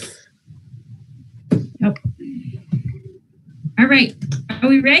 Everything is. Yep. All right. Are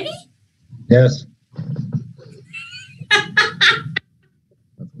we ready? Yes. I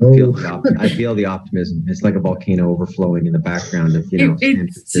feel the optimism. It's like a volcano overflowing in the background of, San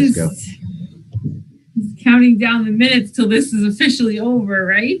Francisco. It's counting down the minutes till this is officially over,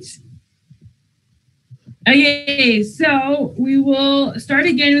 right? Okay, so we will start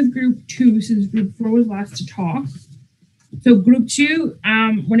again with group 2 since group 4 was last to talk. So group 2,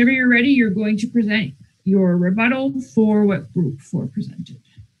 whenever you're ready, you're going to present your rebuttal for what group 4 presented.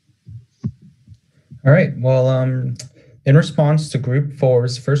 All right, well, in response to group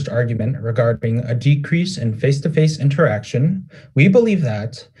 4's first argument regarding a decrease in face-to-face interaction, we believe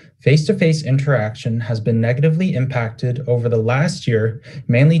that face-to-face interaction has been negatively impacted over the last year,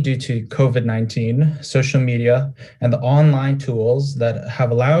 mainly due to COVID-19, social media, and the online tools that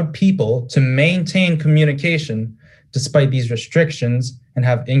have allowed people to maintain communication despite these restrictions and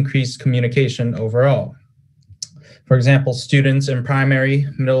have increased communication overall. For example, students in primary,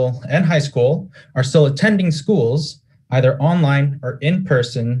 middle, and high school are still attending schools, either online or in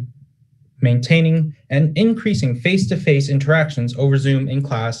person, maintaining and increasing face-to-face interactions over Zoom in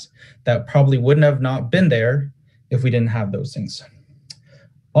class that probably wouldn't have not been there if we didn't have those things.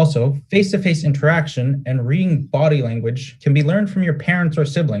 Also, face-to-face interaction and reading body language can be learned from your parents or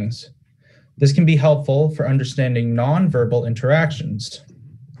siblings. This can be helpful for understanding non-verbal interactions.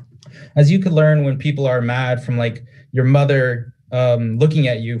 As you could learn when people are mad from like your mother looking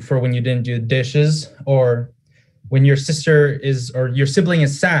at you for when you didn't do the dishes, or when your sister is, or your sibling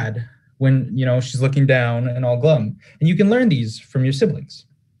is sad when, she's looking down and all glum. And you can learn these from your siblings.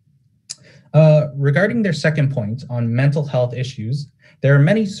 Regarding their second point on mental health issues, there are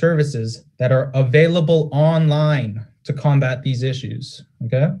many services that are available online to combat these issues,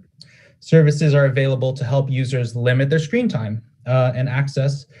 okay? Services are available to help users limit their screen time and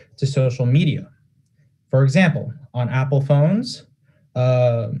access to social media. For example, on Apple phones,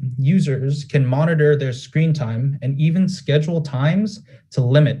 users can monitor their screen time and even schedule times to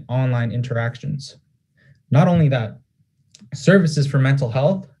limit online interactions. Not only that, services for mental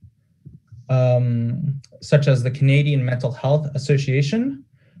health, such as the Canadian Mental Health Association,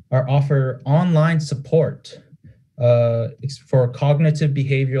 offer online support for cognitive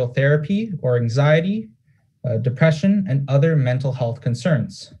behavioral therapy or anxiety, depression, and other mental health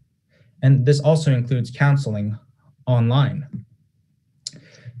concerns. And this also includes counseling online.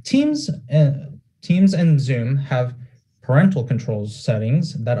 Teams and Zoom have parental controls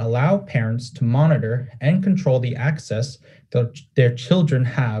settings that allow parents to monitor and control the access that their children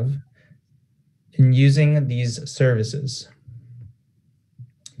have in using these services.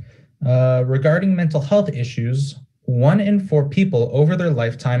 Regarding mental health issues, 1 in 4 people over their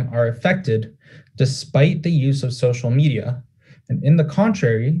lifetime are affected despite the use of social media. And in the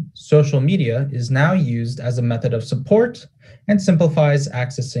contrary, social media is now used as a method of support and simplifies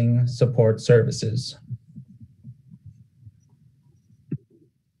accessing support services.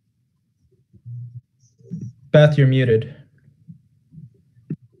 Beth, you're muted.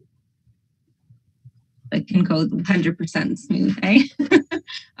 It can go 100% smooth, eh?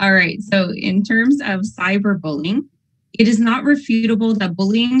 All right, so in terms of cyberbullying, it is not refutable that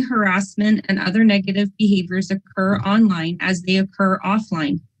bullying, harassment, and other negative behaviors occur online as they occur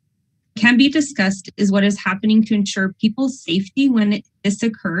offline. Can be discussed is what is happening to ensure people's safety when this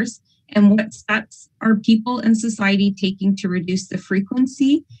occurs, and what steps are people and society taking to reduce the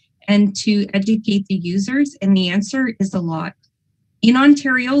frequency and to educate the users, and the answer is a lot. In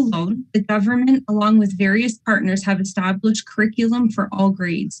Ontario alone, the government, along with various partners, have established curriculum for all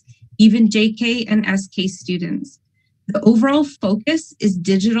grades, even JK and SK students. The overall focus is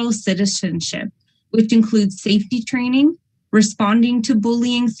digital citizenship, which includes safety training, responding to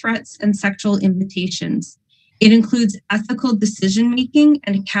bullying threats and sexual invitations. It includes ethical decision-making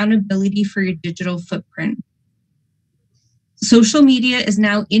and accountability for your digital footprint. Social media is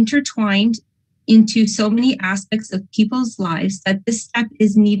now intertwined into so many aspects of people's lives that this step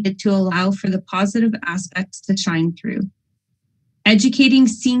is needed to allow for the positive aspects to shine through. Educating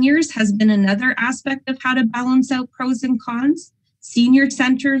seniors has been another aspect of how to balance out pros and cons. Senior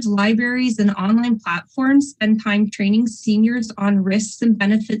centers, libraries, and online platforms spend time training seniors on risks and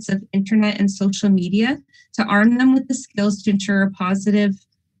benefits of internet and social media to arm them with the skills to ensure a positive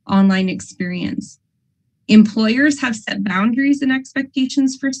online experience. Employers have set boundaries and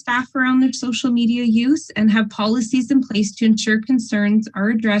expectations for staff around their social media use and have policies in place to ensure concerns are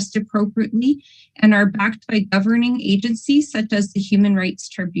addressed appropriately and are backed by governing agencies such as the Human Rights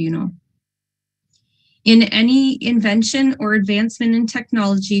Tribunal. In any invention or advancement in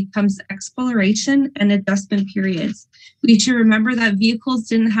technology comes exploration and adjustment periods. We should remember that vehicles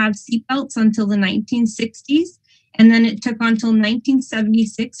didn't have seatbelts until the 1960s, and then it took until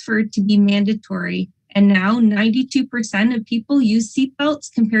 1976 for it to be mandatory. And now 92% of people use seatbelts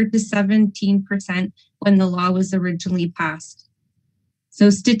compared to 17% when the law was originally passed. So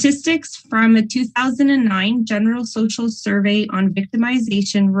statistics from a 2009 General Social Survey on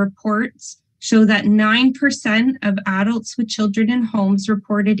Victimization reports show that 9% of adults with children in homes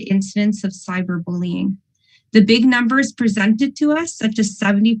reported incidents of cyberbullying. The big numbers presented to us, such as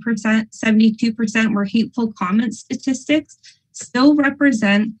 70%, 72% were hateful comment statistics, still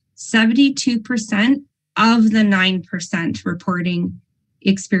represent 72% of the 9% reporting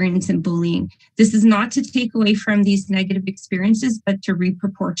experience in bullying. This is not to take away from these negative experiences, but to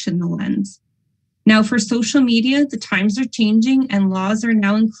reproportion the lens. Now, for social media, the times are changing and laws are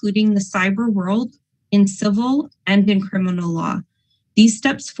now including the cyber world in civil and in criminal law. These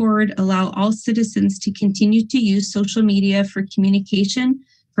steps forward allow all citizens to continue to use social media for communication,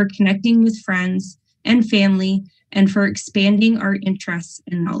 for connecting with friends and family, and for expanding our interests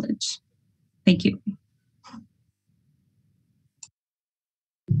and knowledge. Thank you.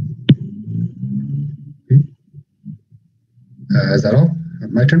 Is that all?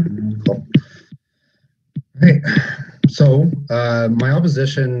 My turn? Cool. All right. So my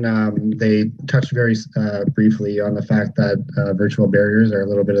opposition, they touched very briefly on the fact that virtual barriers are a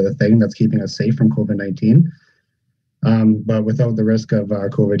little bit of the thing that's keeping us safe from COVID-19. But without the risk of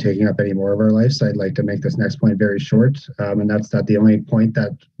COVID taking up any more of our lives, I'd like to make this next point very short. And that's that the only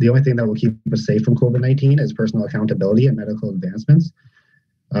thing that will keep us safe from COVID-19 is personal accountability and medical advancements.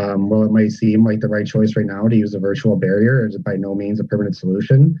 While it might seem like the right choice right now to use a virtual barrier, it's by no means a permanent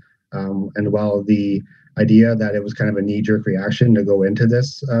solution. And while the idea that it was kind of a knee-jerk reaction to go into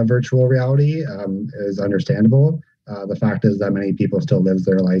this virtual reality is understandable, The fact is that many people still live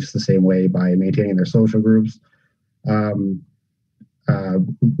their lives the same way by maintaining their social groups,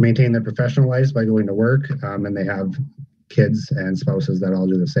 maintain their professional lives by going to work, and they have kids and spouses that all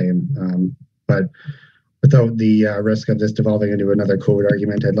do the same. But without the risk of this devolving into another COVID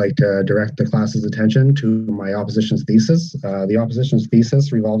argument, I'd like to direct the class's attention to my opposition's thesis. The opposition's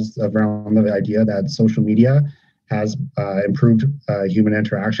thesis revolves around the idea that social media has improved human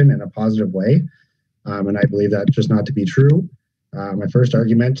interaction in a positive way. And I believe that just not to be true. My first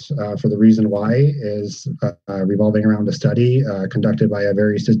argument for the reason why is revolving around a study conducted by a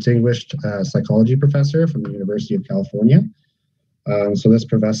very distinguished psychology professor from the University of California. So this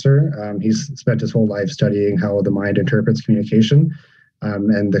professor, he's spent his whole life studying how the mind interprets communication.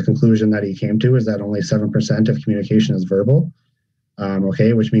 And the conclusion that he came to is that only 7% of communication is verbal.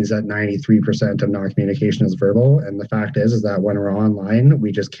 Which means that 93% of non-communication is verbal. And the fact is that when we're online,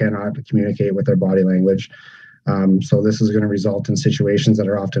 we just cannot communicate with our body language. So this is going to result in situations that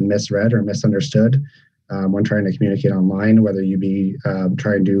are often misread or misunderstood when trying to communicate online, whether you be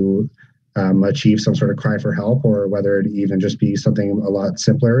trying to achieve some sort of cry for help, or whether it even just be something a lot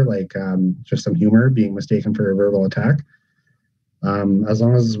simpler, like just some humor being mistaken for a verbal attack. As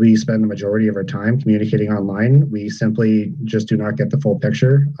long as we spend the majority of our time communicating online, we simply just do not get the full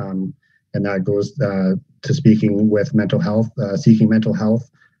picture. And that goes to speaking with mental health, seeking mental health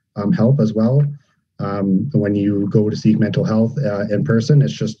help as well. When you go to seek mental health in person,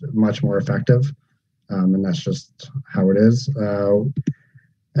 it's just much more effective. And that's just how it is.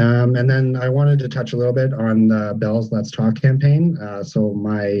 And then I wanted to touch a little bit on the Bell's Let's Talk campaign. So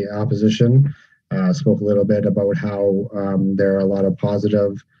my opposition spoke a little bit about how there are a lot of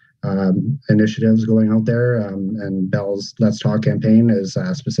positive initiatives going out there, and Bell's Let's Talk campaign is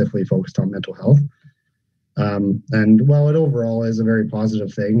specifically focused on mental health. And while it overall is a very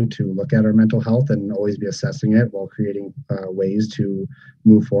positive thing to look at our mental health and always be assessing it while creating ways to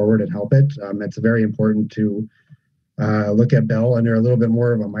move forward and help it, it's very important to look at Bell under a little bit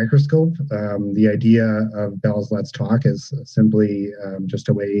more of a microscope. The idea of Bell's Let's Talk is simply just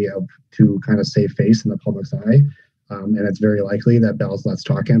a way to kind of save face in the public's eye. And it's very likely that Bell's Let's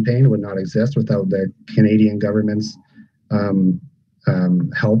Talk campaign would not exist without the Canadian government's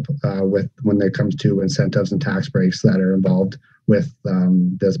help with when it comes to incentives and tax breaks that are involved with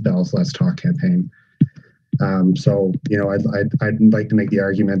this Bell's Let's Talk campaign. So, I'd like to make the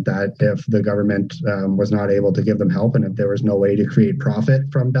argument that if the government was not able to give them help, and if there was no way to create profit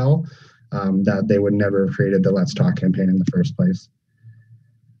from Bell, that they would never have created the Let's Talk campaign in the first place.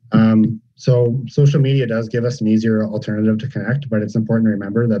 So social media does give us an easier alternative to connect, but it's important to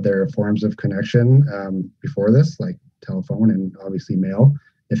remember that there are forms of connection before this, like telephone and obviously mail.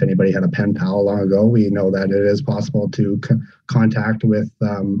 If anybody had a pen pal long ago, we know that it is possible to contact with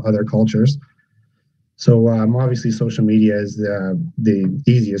other cultures. So obviously social media is the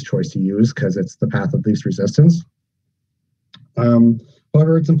easiest choice to use because it's the path of least resistance.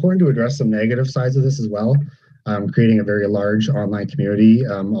 However, it's important to address some negative sides of this as well. Creating a very large online community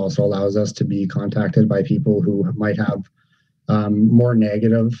also allows us to be contacted by people who might have more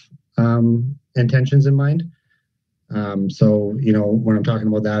negative intentions in mind. So, when I'm talking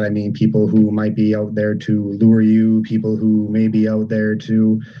about that, I mean people who might be out there to lure you, people who may be out there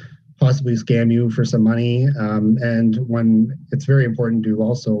to possibly scam you for some money. And when it's very important to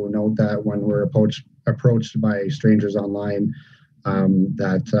also note that when we're approached by strangers online,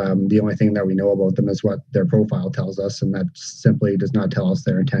 that the only thing that we know about them is what their profile tells us, and that simply does not tell us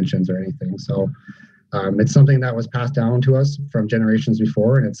their intentions or anything. So it's something that was passed down to us from generations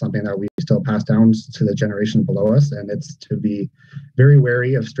before, and it's something that we still pass down to the generation below us, and it's to be very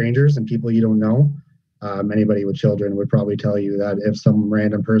wary of strangers and people you don't know. Anybody with children would probably tell you that if some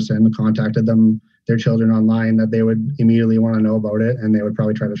random person contacted their children online, that they would immediately want to know about it, and they would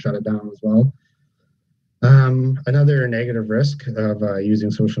probably try to shut it down as well. Another negative risk of using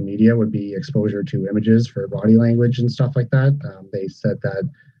social media would be exposure to images for body language and stuff like that. They said that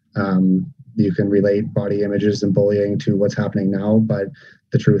you can relate body images and bullying to what's happening now, but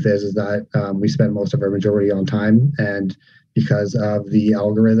the truth is that we spend most of our majority on time, and because of the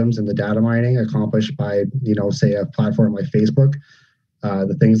algorithms and the data mining accomplished by, say a platform like Facebook,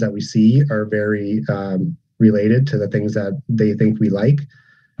 the things that we see are very related to the things that they think we like.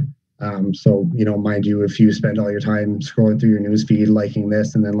 So, mind you, if you spend all your time scrolling through your news feed, liking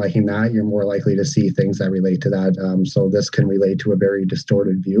this and then liking that, you're more likely to see things that relate to that. So this can relate to a very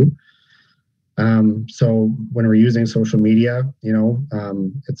distorted view. So when we're using social media,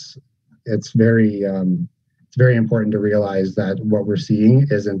 it's very important to realize that what we're seeing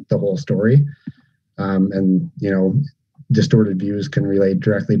isn't the whole story. And, distorted views can relate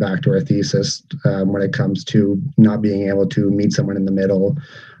directly back to our thesis when it comes to not being able to meet someone in the middle,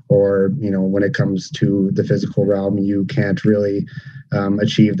 or when it comes to the physical realm, you can't really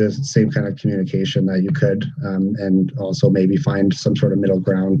achieve the same kind of communication that you could, and also maybe find some sort of middle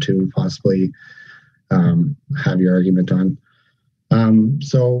ground to possibly have your argument on.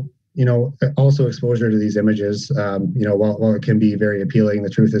 So also exposure to these images, while it can be very appealing, the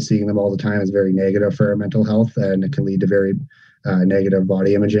truth is seeing them all the time is very negative for our mental health, and it can lead to very negative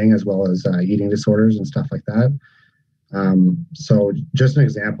body imaging as well as eating disorders and stuff like that. So just an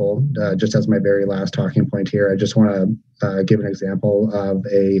example, just as my very last talking point here, I just want to give an example of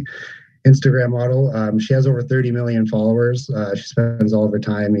a Instagram model. She has over 30 million followers. She spends all of her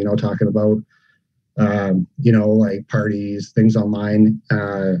time, talking about like parties, things online,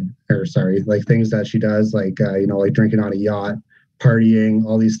 like things that she does, like drinking on a yacht, partying,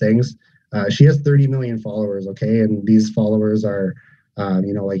 all these things. She has 30 million followers, okay? And these followers are,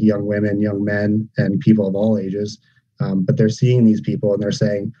 like young women, young men, and people of all ages. But they're seeing these people and they're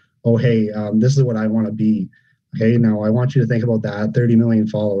saying, oh, hey, this is what I want to be. Okay, now I want you to think about that 30 million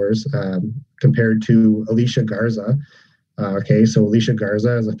followers compared to Alicia Garza. Okay, so Alicia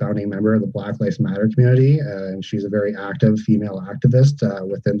Garza is a founding member of the Black Lives Matter community, and she's a very active female activist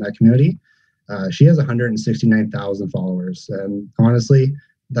within that community. She has 169,000 followers, and honestly,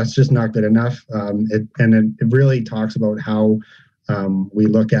 that's just not good enough. It really talks about how we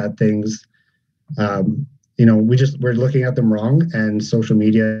look at things. We're looking at them wrong, and social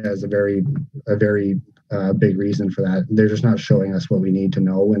media is a very big reason for that. They're just not showing us what we need to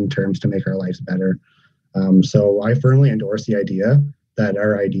know in terms to make our lives better. So I firmly endorse the idea that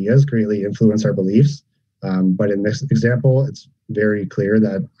our ideas greatly influence our beliefs. But in this example, it's very clear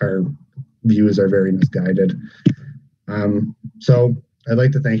that our views are very misguided. So I'd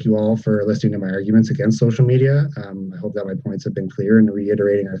like to thank you all for listening to my arguments against social media. I hope that my points have been clear in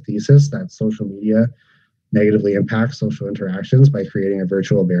reiterating our thesis that social media negatively impacts social interactions by creating a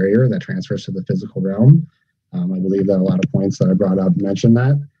virtual barrier that transfers to the physical realm. I believe that a lot of points that I brought up mention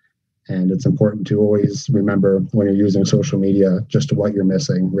that. And it's important to always remember when you're using social media just what you're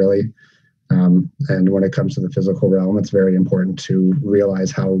missing, really. And when it comes to the physical realm, it's very important to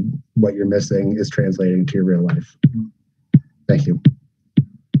realize how what you're missing is translating to your real life. Thank you.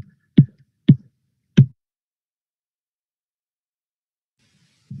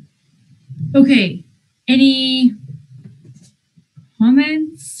 Okay, any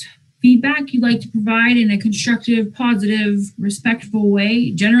comments, feedback you'd like to provide in a constructive, positive, respectful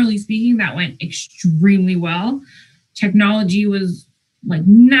way? Generally speaking, that went extremely well. Technology was like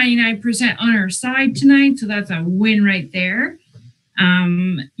 99% on our side tonight, so that's a win right there.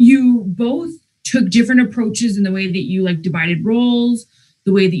 You both took different approaches in the way that you divided roles,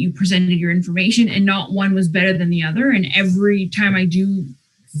 the way that you presented your information, and not one was better than the other. And every time I do,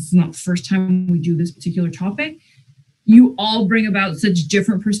 this is not the first time we do this particular topic, you all bring about such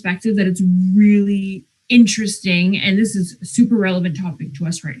different perspectives that it's really interesting. And this is a super relevant topic to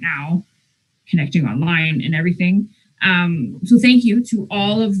us right now, connecting online and everything. So thank you to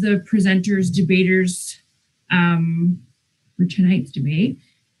all of the presenters, debaters for tonight's debate.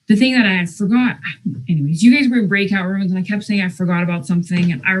 The thing that I had forgot, anyways, you guys were in breakout rooms and I kept saying I forgot about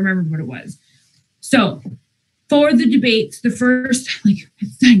something and I remembered what it was. So for the debates, the first,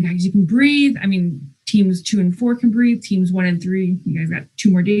 it's done, guys, you can breathe. I mean, teams 2 and 4 can breathe. Teams 1 and 3, you guys got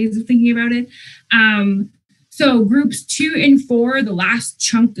 2 more days of thinking about it. So groups 2 and 4, the last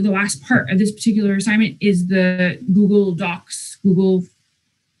chunk, the last part of this particular assignment is the Google Docs, Google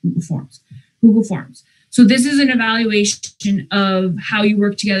Forms. So this is an evaluation of how you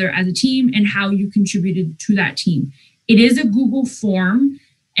work together as a team and how you contributed to that team. It is a Google form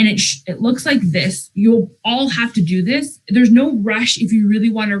and it looks like this. You'll all have to do this. There's no rush if you really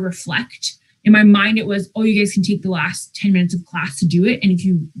want to reflect. In my mind, it was, oh, you guys can take the last 10 minutes of class to do it. And if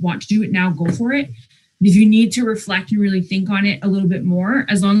you want to do it now, go for it. If you need to reflect and really think on it a little bit more,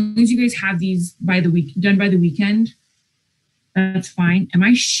 as long as you guys have these done by the weekend, that's fine. Am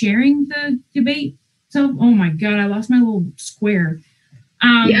I sharing the debate? So, oh my God, I lost my little square.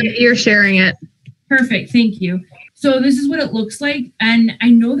 Yeah, you're sharing it. Perfect, thank you. So this is what it looks like. And I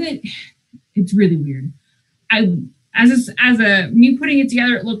know that it's really weird. Me putting it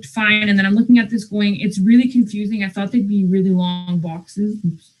together, it looked fine. And then I'm looking at this going, it's really confusing. I thought they'd be really long boxes.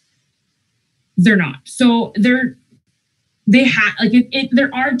 Oops. They're not. So there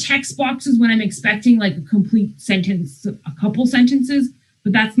are text boxes when I'm expecting a complete sentence, a couple sentences,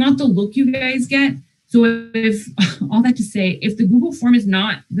 but that's not the look you guys get. So if all that to say, if the Google form is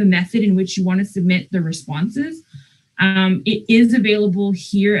not the method in which you want to submit the responses, it is available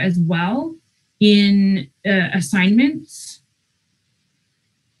here as well in assignments,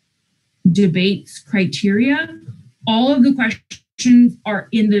 debates, criteria, all of the questions are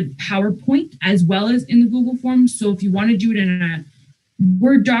in the PowerPoint as well as in the Google Forms. So if you want to do it in a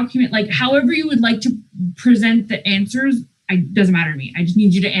Word document, like however you would like to present the answers, it doesn't matter to me. I just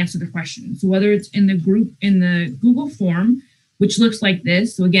need you to answer the question. So whether it's in the group, in the Google form, which looks like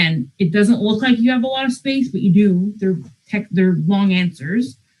this. So again, it doesn't look like you have a lot of space, but you do. They're long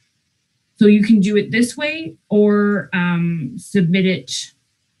answers. So you can do it this way or submit it,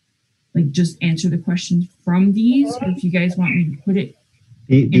 like just answer the questions from these. Or if you guys want me to put it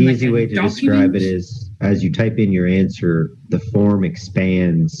The in like easy a way to document. describe it is as you type in your answer, the form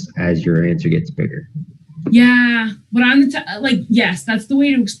expands as your answer gets bigger. Yeah, but on the like, yes, that's the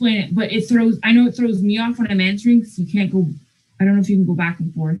way to explain it. But I know it throws me off when I'm answering because you can't go. I don't know if you can go back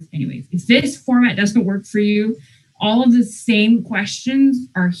and forth. Anyways, if this format doesn't work for you, all of the same questions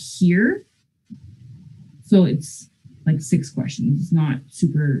are here. So it's like 6 questions. It's not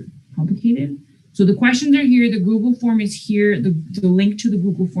super complicated. So the questions are here. The Google form is here. The link to the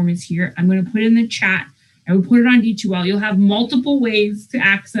Google form is here. I'm going to put it in the chat. I will put it on D2L. You'll have multiple ways to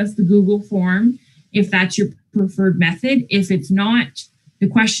access the Google form if that's your preferred method. If it's not, the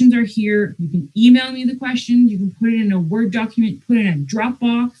questions are here. You can email me the questions. You can put it in a Word document, put it in a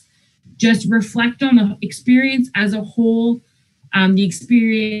Dropbox. Just reflect on the experience as a whole, the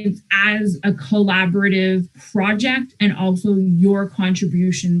experience as a collaborative project, and also your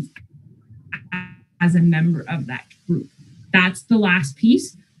contributions as a member of that group. That's the last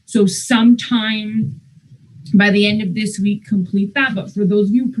piece. So sometime by the end of this week, complete that. But for those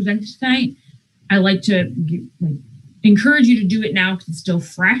of you who presented tonight, I like to encourage you to do it now because it's still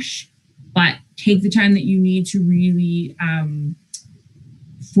fresh, but take the time that you need to really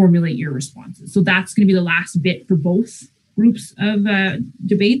formulate your responses. So that's going to be the last bit for both groups of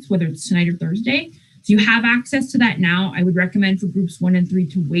debates, whether it's tonight or Thursday. So you have access to that now. I would recommend for groups 1 and 3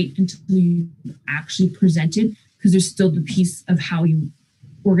 to wait until you actually presented, because there's still the piece of how you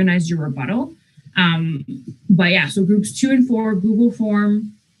organize your rebuttal. But yeah, so groups 2 and 4, Google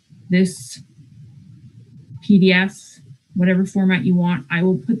form, this PDF, whatever format you want. I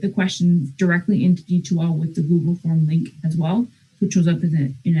will put the questions directly into D2L with the Google form link as well. So it shows up as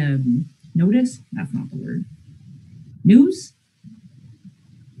in a notice. That's not the word. News?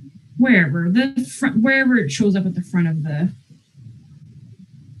 Wherever it shows up at the front of the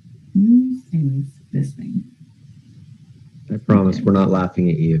news. Anyways, this thing. I promise we're not laughing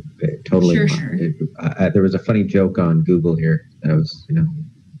at you. Totally. Sure. There was a funny joke on Google here. That was,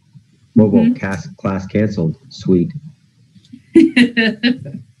 mobile class canceled. Sweet.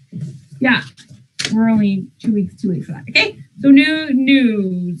 Yeah, we're only 2 weeks too late for that. Okay, so new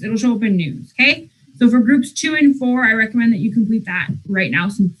news. It'll show up in news. Okay, so for groups 2 and 4, I recommend that you complete that right now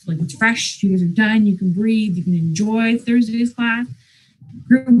since it's fresh. You guys are done. You can breathe. You can enjoy Thursday's class.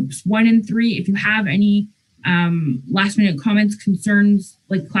 Groups 1 and 3, if you have any last minute comments, concerns,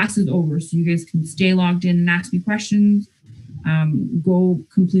 class is over, so you guys can stay logged in and ask me questions. Go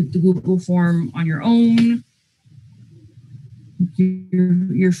complete the Google form on your own.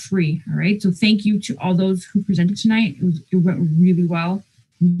 You're free. All right. So thank you to all those who presented tonight. It went really well.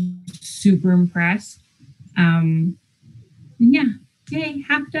 Super impressed. Yeah. Yay.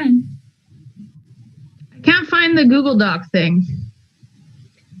 Half done. I can't find the Google Doc thing.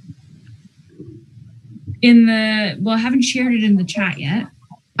 I haven't shared it in the chat yet.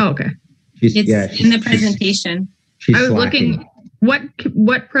 Oh, okay. It's in the presentation. I was looking.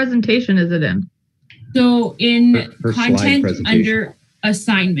 What presentation is it in? So in her content under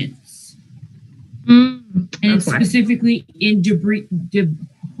assignments, and it's specifically in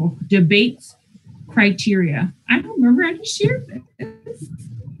debates criteria. I don't remember. I just shared this.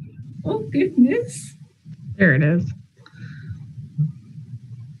 Oh goodness. There it is.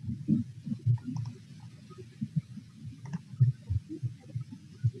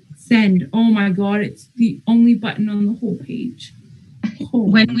 Send. Oh my God, it's the only button on the whole page.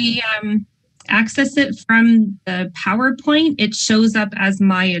 When we access it from the PowerPoint, it shows up as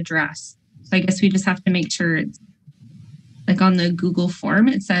my address. So I guess we just have to make sure it's on the Google form,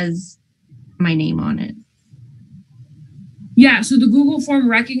 it says my name on it. Yeah, so the Google form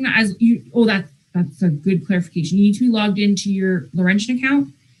recognizes you. Oh, that's a good clarification. You need to be logged into your Laurentian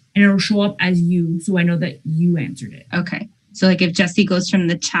account and it'll show up as you. So I know that you answered it. Okay. So if Jessie goes from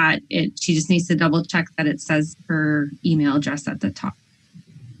the chat, she just needs to double check that it says her email address at the top.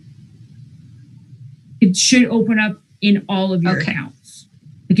 It should open up in all of your accounts.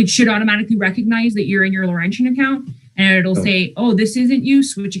 It should automatically recognize that you're in your Laurentian account and it'll say, oh, this isn't you,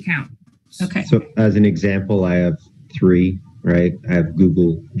 switch account. Okay. So as an example, I have 3 right? I have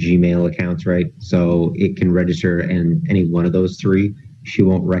Google Gmail accounts, right? So it can register in any one of those three. She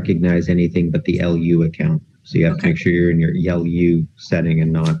won't recognize anything but the LU account. So you have to make sure you're in your LU setting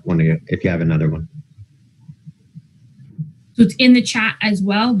and not one of your, if you have another one. So it's in the chat as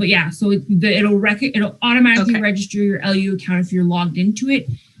well, but yeah, so it'll automatically register your LU account if you're logged into it,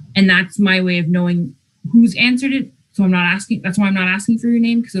 and that's my way of knowing who's answered it. So I'm not asking. That's why I'm not asking for your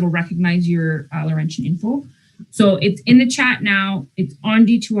name, because it'll recognize your Laurentian info. So it's in the chat now. It's on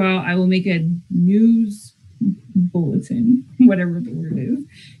D2L. I will make a news bulletin, whatever the word is,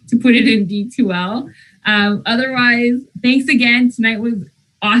 to put it in D2L. Otherwise, thanks again. Tonight was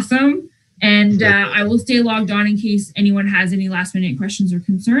awesome. And I will stay logged on in case anyone has any last minute questions or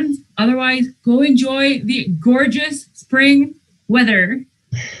concerns. Otherwise, go enjoy the gorgeous spring weather.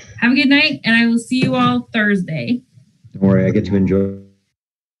 Have a good night, and I will see you all Thursday. Don't worry, I get to enjoy